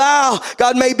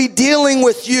may be dealing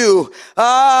with you.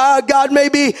 But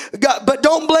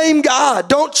don't blame God.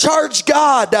 Don't charge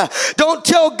God. Don't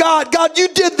tell God, God, you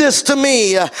did this to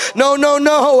me.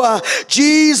 No.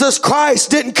 Jesus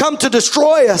Christ didn't come to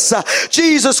destroy us.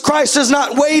 Jesus Christ is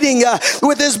not waiting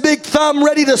with his big thumb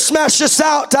ready to smash us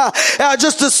out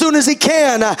just as soon as he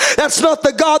can. That's not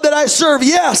the God that I serve.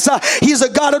 Yes, he's a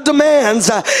God of demands.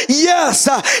 Yes,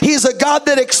 he's a God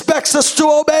that expects us to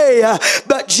obey.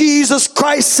 But Jesus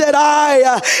Christ said,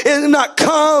 I did not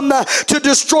come to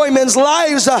destroy men's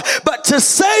lives, but to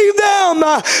save them.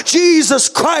 Jesus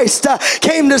Christ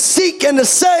came to seek and to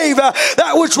save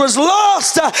that which was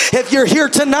lost. If you're here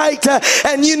tonight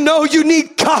and you know you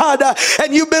need God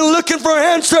and you've been looking for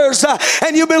answers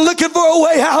and you've been looking for a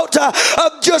way out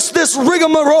of just this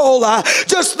rigmarole,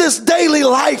 just this daily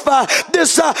life,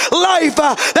 this life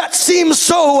that seems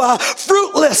so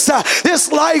fruitless,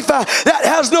 this life that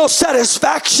has no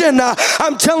satisfaction,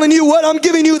 I'm telling you what, I'm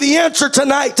giving you the answer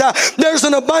tonight. There's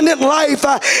an abundant life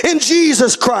in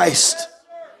Jesus Christ.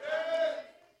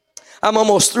 I'm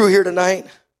almost through here tonight.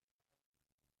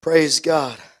 Praise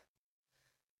God.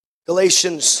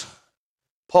 Galatians,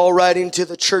 Paul writing to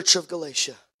the church of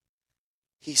Galatia,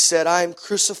 he said, I am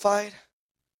crucified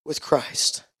with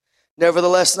Christ.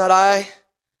 Nevertheless, not I.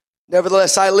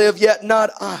 Nevertheless, I live, yet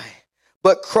not I,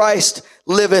 but Christ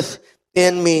liveth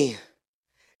in me.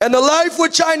 And the life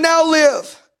which I now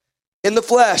live in the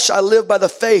flesh, I live by the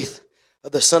faith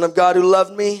of the Son of God who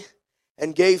loved me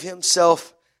and gave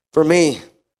himself for me.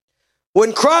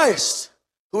 When Christ,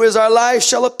 who is our life,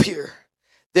 shall appear,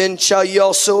 then shall ye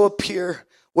also appear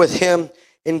with him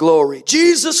in glory.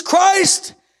 Jesus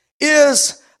Christ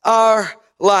is our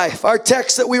life. Our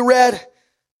text that we read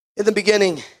in the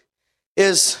beginning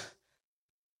is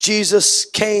Jesus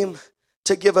came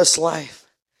to give us life.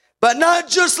 But not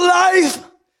just life,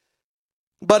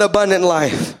 but abundant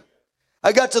life.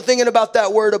 I got to thinking about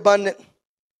that word abundant.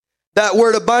 That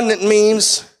word abundant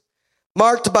means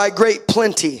marked by great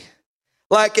plenty,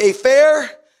 like a fair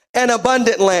and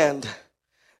abundant land.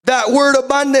 That word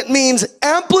abundant means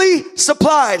amply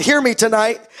supplied. Hear me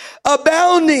tonight.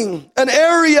 Abounding, an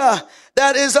area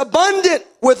that is abundant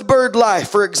with bird life,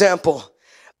 for example.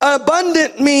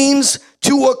 Abundant means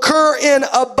to occur in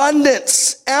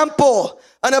abundance, ample,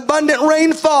 an abundant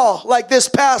rainfall like this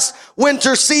past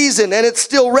winter season, and it's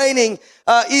still raining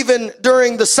even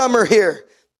during the summer here.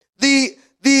 The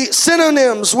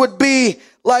synonyms would be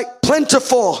like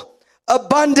plentiful,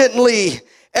 abundantly,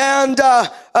 and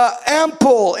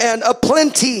ample, and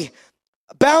aplenty,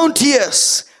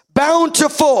 bounteous,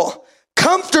 bountiful,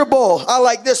 comfortable. I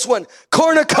like this one.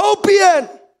 Cornucopian.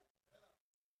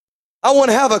 I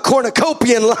want to have a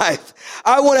cornucopian life.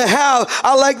 I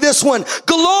like this one.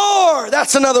 Galore.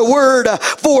 That's another word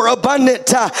for abundant,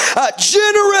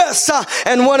 generous.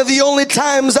 And one of the only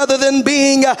times other than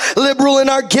being liberal in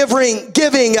our giving,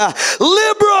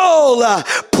 liberal,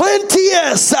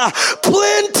 plenteous,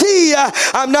 plenty.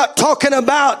 I'm not talking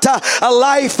about a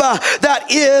life that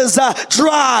is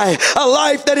dry, a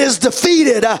life that is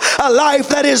defeated, a life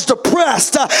that is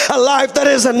depressed, a life that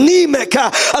is anemic,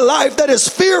 a life that is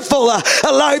fearful,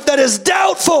 a life that is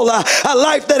doubtful, a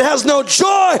life that has no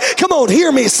joy. Come on,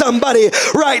 hear me, somebody,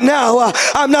 right now.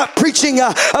 I'm not preaching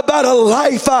about a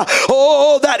life,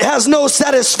 that has no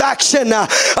satisfaction.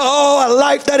 A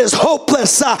life that is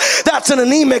hopeless. That's an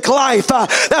anemic life.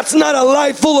 That's not a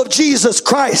life full of Jesus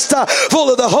Christ,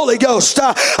 full of the Holy Ghost.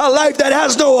 A life that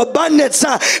has no abundance,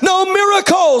 no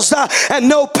miracles, and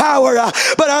no power.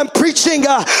 But I'm preaching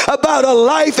about a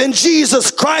life in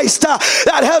Jesus Christ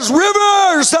that has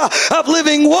rivers of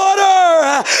living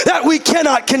water that we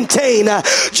cannot contain.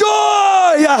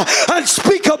 Joy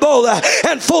unspeakable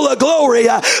and full of glory.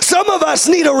 Some of us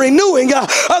need a renewing of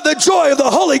the joy of the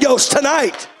Holy Ghost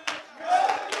tonight.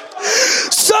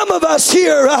 Some of us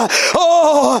here,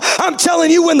 I'm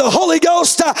telling you, when the Holy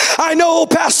Ghost, I know,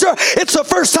 Pastor, it's the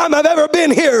first time I've ever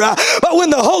been here, but when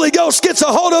the Holy Ghost gets a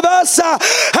hold of us,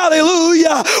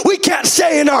 hallelujah, we can't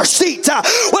stay in our seat.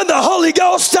 When the Holy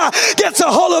Ghost gets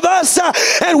a hold of us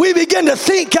and we begin to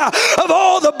think of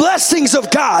all the blessings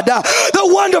of God, the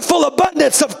wonderful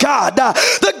abundance of God,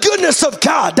 the goodness of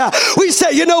God, we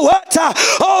say, you know what?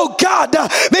 Oh God,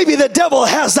 maybe the devil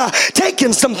has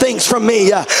taken some things from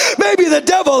me. Maybe the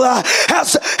devil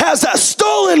has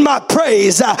stolen my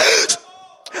praise.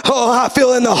 I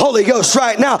feel in the Holy Ghost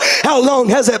right now. How long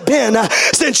has it been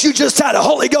since you just had a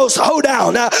Holy Ghost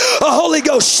hoedown, a Holy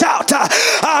Ghost shout?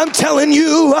 I'm telling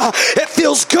you, it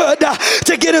feels good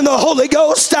to get in the Holy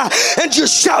Ghost and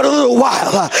just shout a little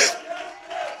while.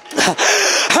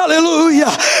 Hallelujah.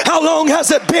 How long has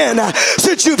it been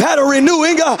since you've had a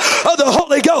renewing of the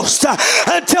Holy Ghost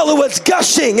until it was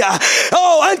gushing,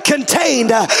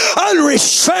 uncontained,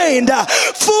 unrestrained,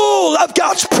 full of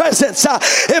God's presence?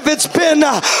 If it's been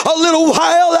a little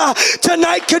while,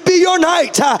 tonight could be your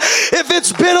night. If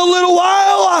it's been a little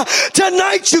while,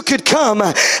 tonight you could come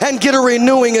and get a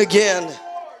renewing again.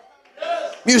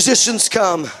 Musicians,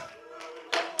 come.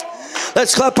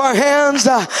 Let's clap our hands.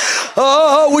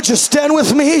 Would you stand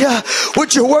with me?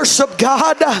 Would you worship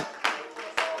God?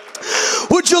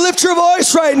 Would you lift your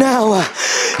voice right now?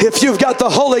 If you've got the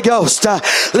Holy Ghost,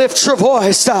 lift your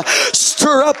voice.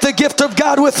 Stir up the gift of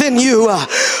God within you.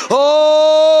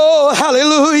 Oh,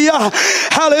 hallelujah.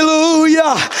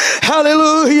 Hallelujah.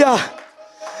 Hallelujah.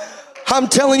 I'm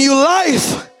telling you,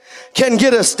 life can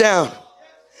get us down.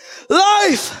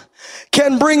 Life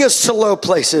can bring us to low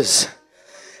places.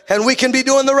 And we can be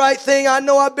doing the right thing. I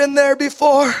know I've been there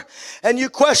before. And you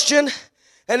question,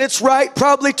 and it's right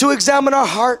probably to examine our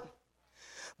heart.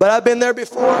 But I've been there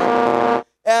before.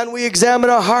 And we examine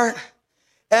our heart.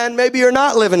 And maybe you're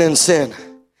not living in sin.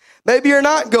 Maybe you're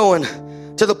not going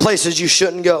to the places you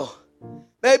shouldn't go.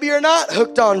 Maybe you're not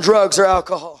hooked on drugs or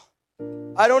alcohol.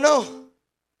 I don't know.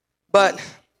 But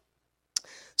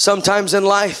sometimes in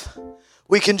life,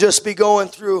 we can just be going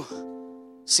through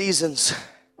seasons.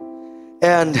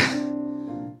 And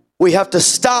we have to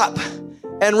stop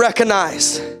and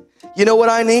recognize, you know what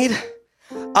I need?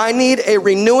 I need a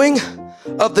renewing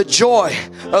of the joy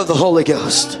of the Holy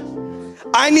Ghost.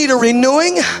 I need a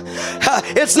renewing.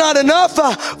 It's not enough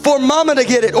for mama to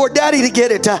get it or daddy to get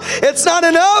it. It's not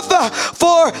enough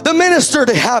for the minister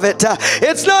to have it.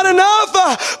 It's not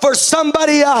enough for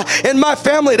somebody in my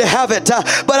family to have it.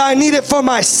 But I need it for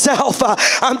myself.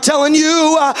 I'm telling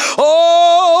you,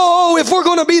 if we're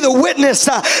going to be the witness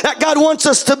that God wants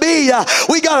us to be,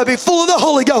 we got to be full of the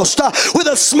Holy Ghost with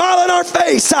a smile on our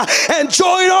face and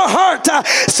joy in our heart,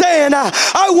 saying,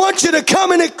 I want you to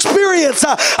come and experience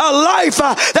a life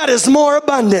that is more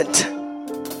abundant.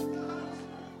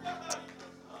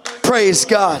 Praise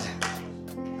God.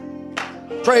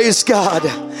 Praise God.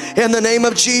 In the name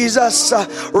of Jesus,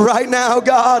 right now,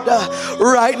 God,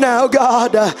 right now,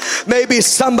 God, maybe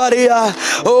somebody,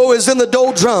 is in the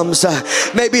doldrums.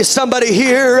 Maybe somebody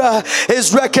here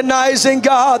is recognizing,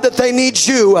 God, that they need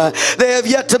you. They have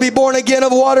yet to be born again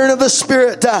of water and of the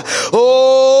Spirit.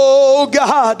 Oh,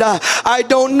 God, I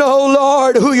don't know,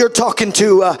 Lord, who you're talking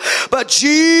to, but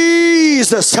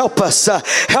Jesus, help us,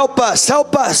 help us,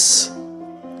 help us.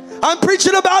 I'm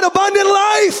preaching about abundant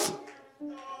life.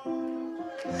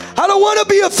 I don't want to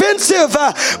be offensive,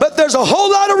 but there's a whole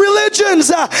lot of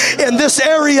religions in this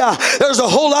area. There's a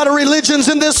whole lot of religions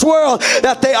in this world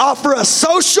that they offer a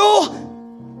social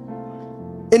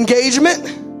engagement.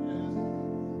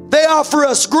 They offer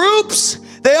us groups.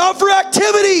 They offer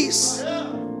activities.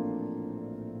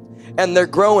 And they're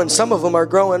growing. Some of them are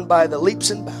growing by the leaps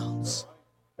and bounds.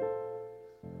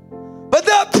 But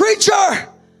that preacher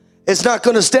is not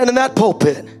going to stand in that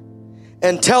pulpit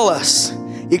and tell us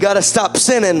you got to stop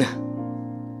sinning.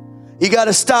 You got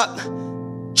to stop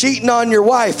cheating on your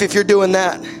wife if you're doing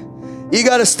that. You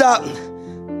got to stop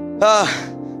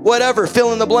whatever,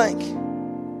 fill in the blank.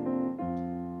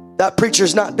 That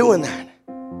preacher's not doing that.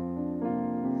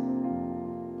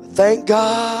 Thank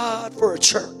God for a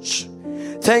church.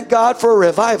 Thank God for a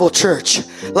revival church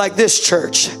like this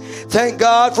church. Thank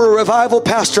God for a revival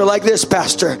pastor like this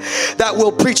pastor that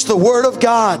will preach the word of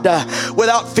God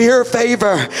without fear or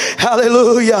favor.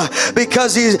 Hallelujah.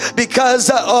 Because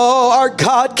our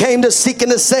God came to seek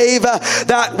and to save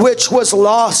that which was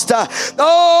lost.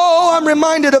 I'm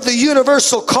reminded of the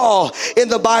universal call in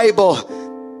the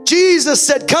Bible. Jesus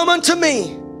said, come unto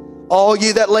me, all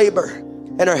ye that labor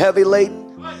and are heavy laden,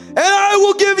 and I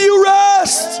will give you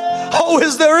rest. Oh,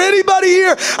 is there anybody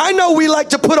here? I know we like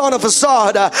to put on a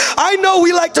facade. I know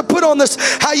we like to put on this,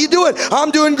 how you doing?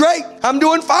 I'm doing great. I'm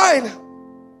doing fine.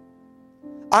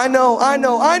 I know.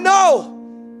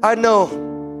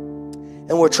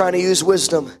 And we're trying to use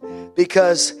wisdom,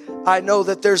 because I know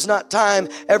that there's not time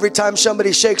every time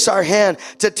somebody shakes our hand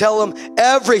to tell them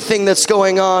everything that's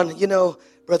going on. You know,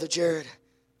 Brother Jared,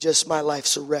 just my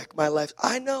life's a wreck. My life.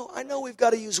 I know we've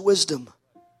got to use wisdom.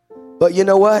 But you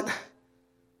know what?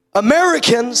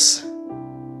 Americans,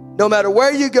 no matter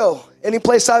where you go, any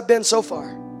place I've been so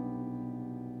far,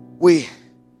 we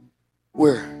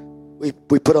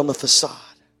put on the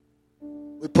facade.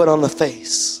 We put on the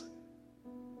face.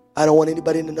 I don't want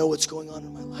anybody to know what's going on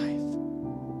in my life.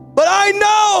 But I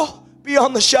know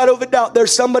beyond the shadow of a doubt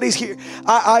there's somebody here.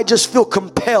 I just feel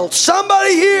compelled.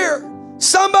 Somebody here.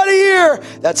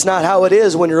 That's not how it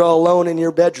is when you're all alone in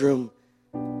your bedroom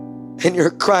and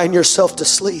you're crying yourself to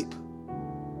sleep.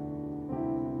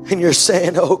 And you're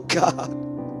saying, oh God,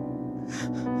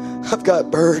 I've got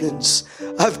burdens.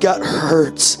 I've got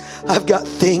hurts. I've got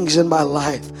things in my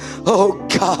life. Oh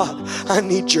God, I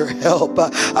need your help.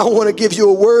 I want to give you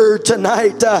a word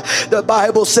tonight. The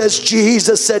Bible says,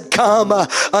 Jesus said, come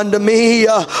unto me,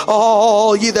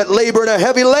 all ye that labor and are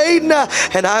heavy laden,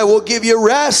 and I will give you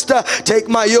rest. Take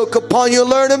my yoke upon you,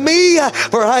 learn of me,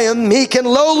 for I am meek and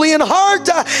lowly in heart,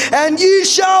 and ye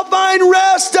shall find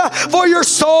rest for your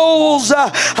souls.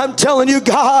 I'm telling you,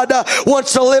 God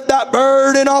wants to lift that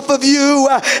burden off of you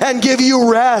and give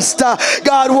you rest.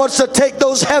 God wants to take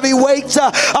those heavy weights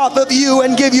off of you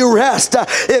and give you rest.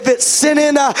 If it's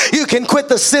sinning, you can quit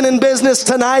the sinning business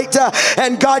tonight,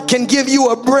 and God can give you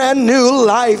a brand new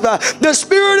life. The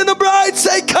Spirit and the bride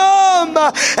say, come,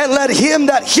 and let him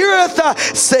that heareth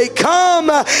say, come,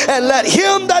 and let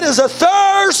him that is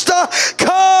athirst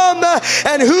come,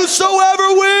 and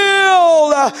whosoever will,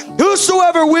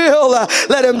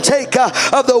 let him take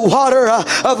of the water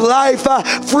of life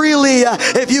freely.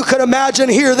 If you could imagine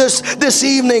here this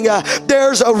evening,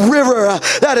 there's a river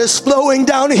that is flowing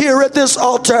down here at this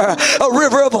altar, a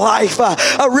river of life,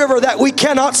 a river that we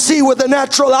cannot see with the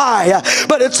natural eye,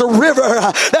 but it's a river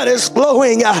that is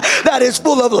flowing, that is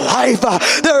full of life.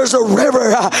 There's a river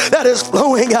that is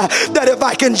flowing, that if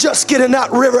I can just get in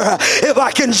that river, if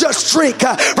I can just drink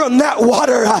from that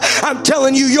water, I'm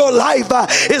telling you, your life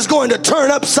is going to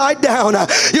turn upside down.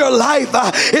 Your life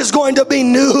is going to be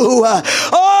new.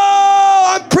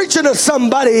 I'm preaching to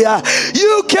somebody.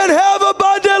 You can have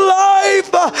abundant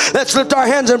life. Let's lift our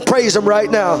hands and praise him right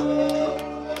now.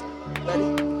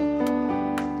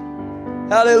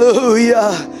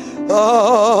 Hallelujah.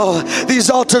 Oh, these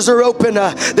altars are open.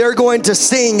 They're going to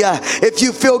sing. If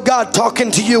you feel God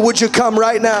talking to you, would you come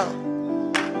right now?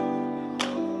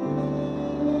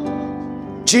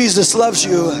 Jesus loves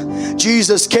you.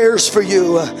 Jesus cares for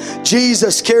you.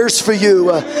 Jesus cares for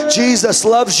you. Jesus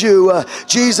loves you.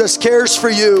 Jesus cares for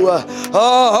you.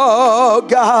 Oh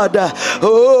God.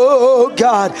 Oh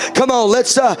God. Come on,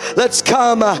 let's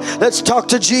come. Let's talk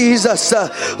to Jesus.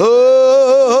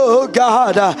 Oh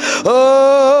God.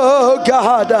 Oh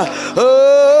God.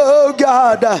 Oh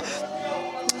God.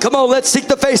 Come on, let's seek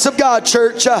the face of God,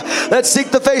 church. Let's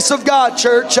seek the face of God,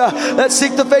 church. Let's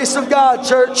seek the face of God,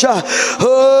 church.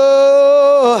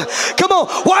 Oh, come on.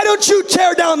 Why don't you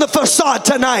tear down the facade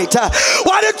tonight?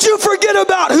 Why don't you forget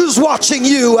about who's watching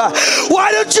you?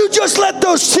 Why don't you just let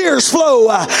those tears flow?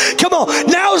 Come on.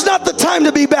 Now's not the time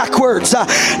to be backwards.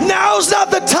 Now's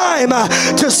not the time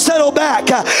to settle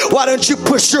back. Why don't you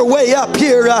push your way up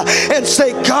here and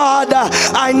say, God,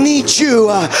 I need you.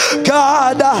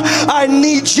 God, I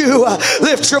need you.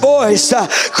 Lift your voice.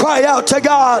 Cry out to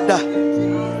God.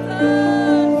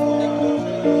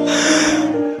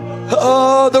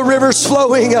 Oh, the river's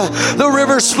flowing. The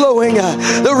river's flowing.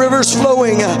 The river's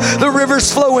flowing. The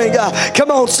river's flowing.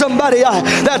 Come on, somebody.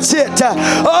 That's it.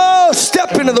 Oh,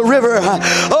 step into the river.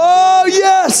 Oh,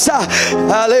 yes.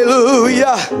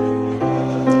 Hallelujah.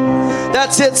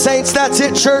 That's it, saints. That's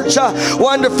it, church.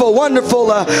 Wonderful, wonderful.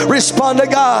 Respond to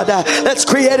God. Let's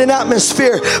create an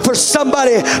atmosphere for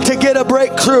somebody to get a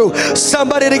breakthrough,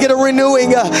 somebody to get a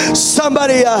renewing,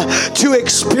 somebody to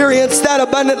experience that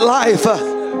abundant life.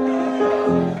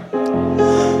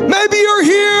 Maybe you're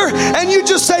here and you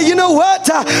just say, you know what?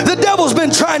 The devil's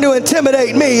been trying to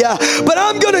intimidate me, but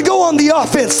I'm going to go on the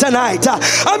offense tonight.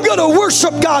 I'm going to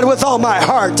worship God with all my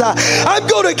heart. I'm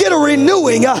going to get a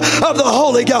renewing of the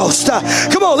Holy Ghost.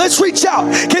 Come on, let's reach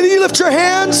out. Can you lift your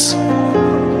hands?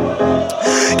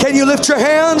 Can you lift your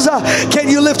hands? Can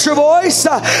you lift your voice?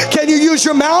 Can you use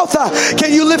your mouth?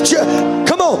 Can you lift your...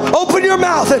 Come on, open your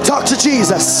mouth and talk to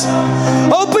Jesus.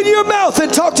 Open your mouth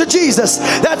and talk to Jesus.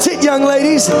 That's it, young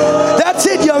ladies. That's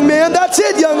it, young men. That's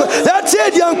it,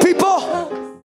 young people.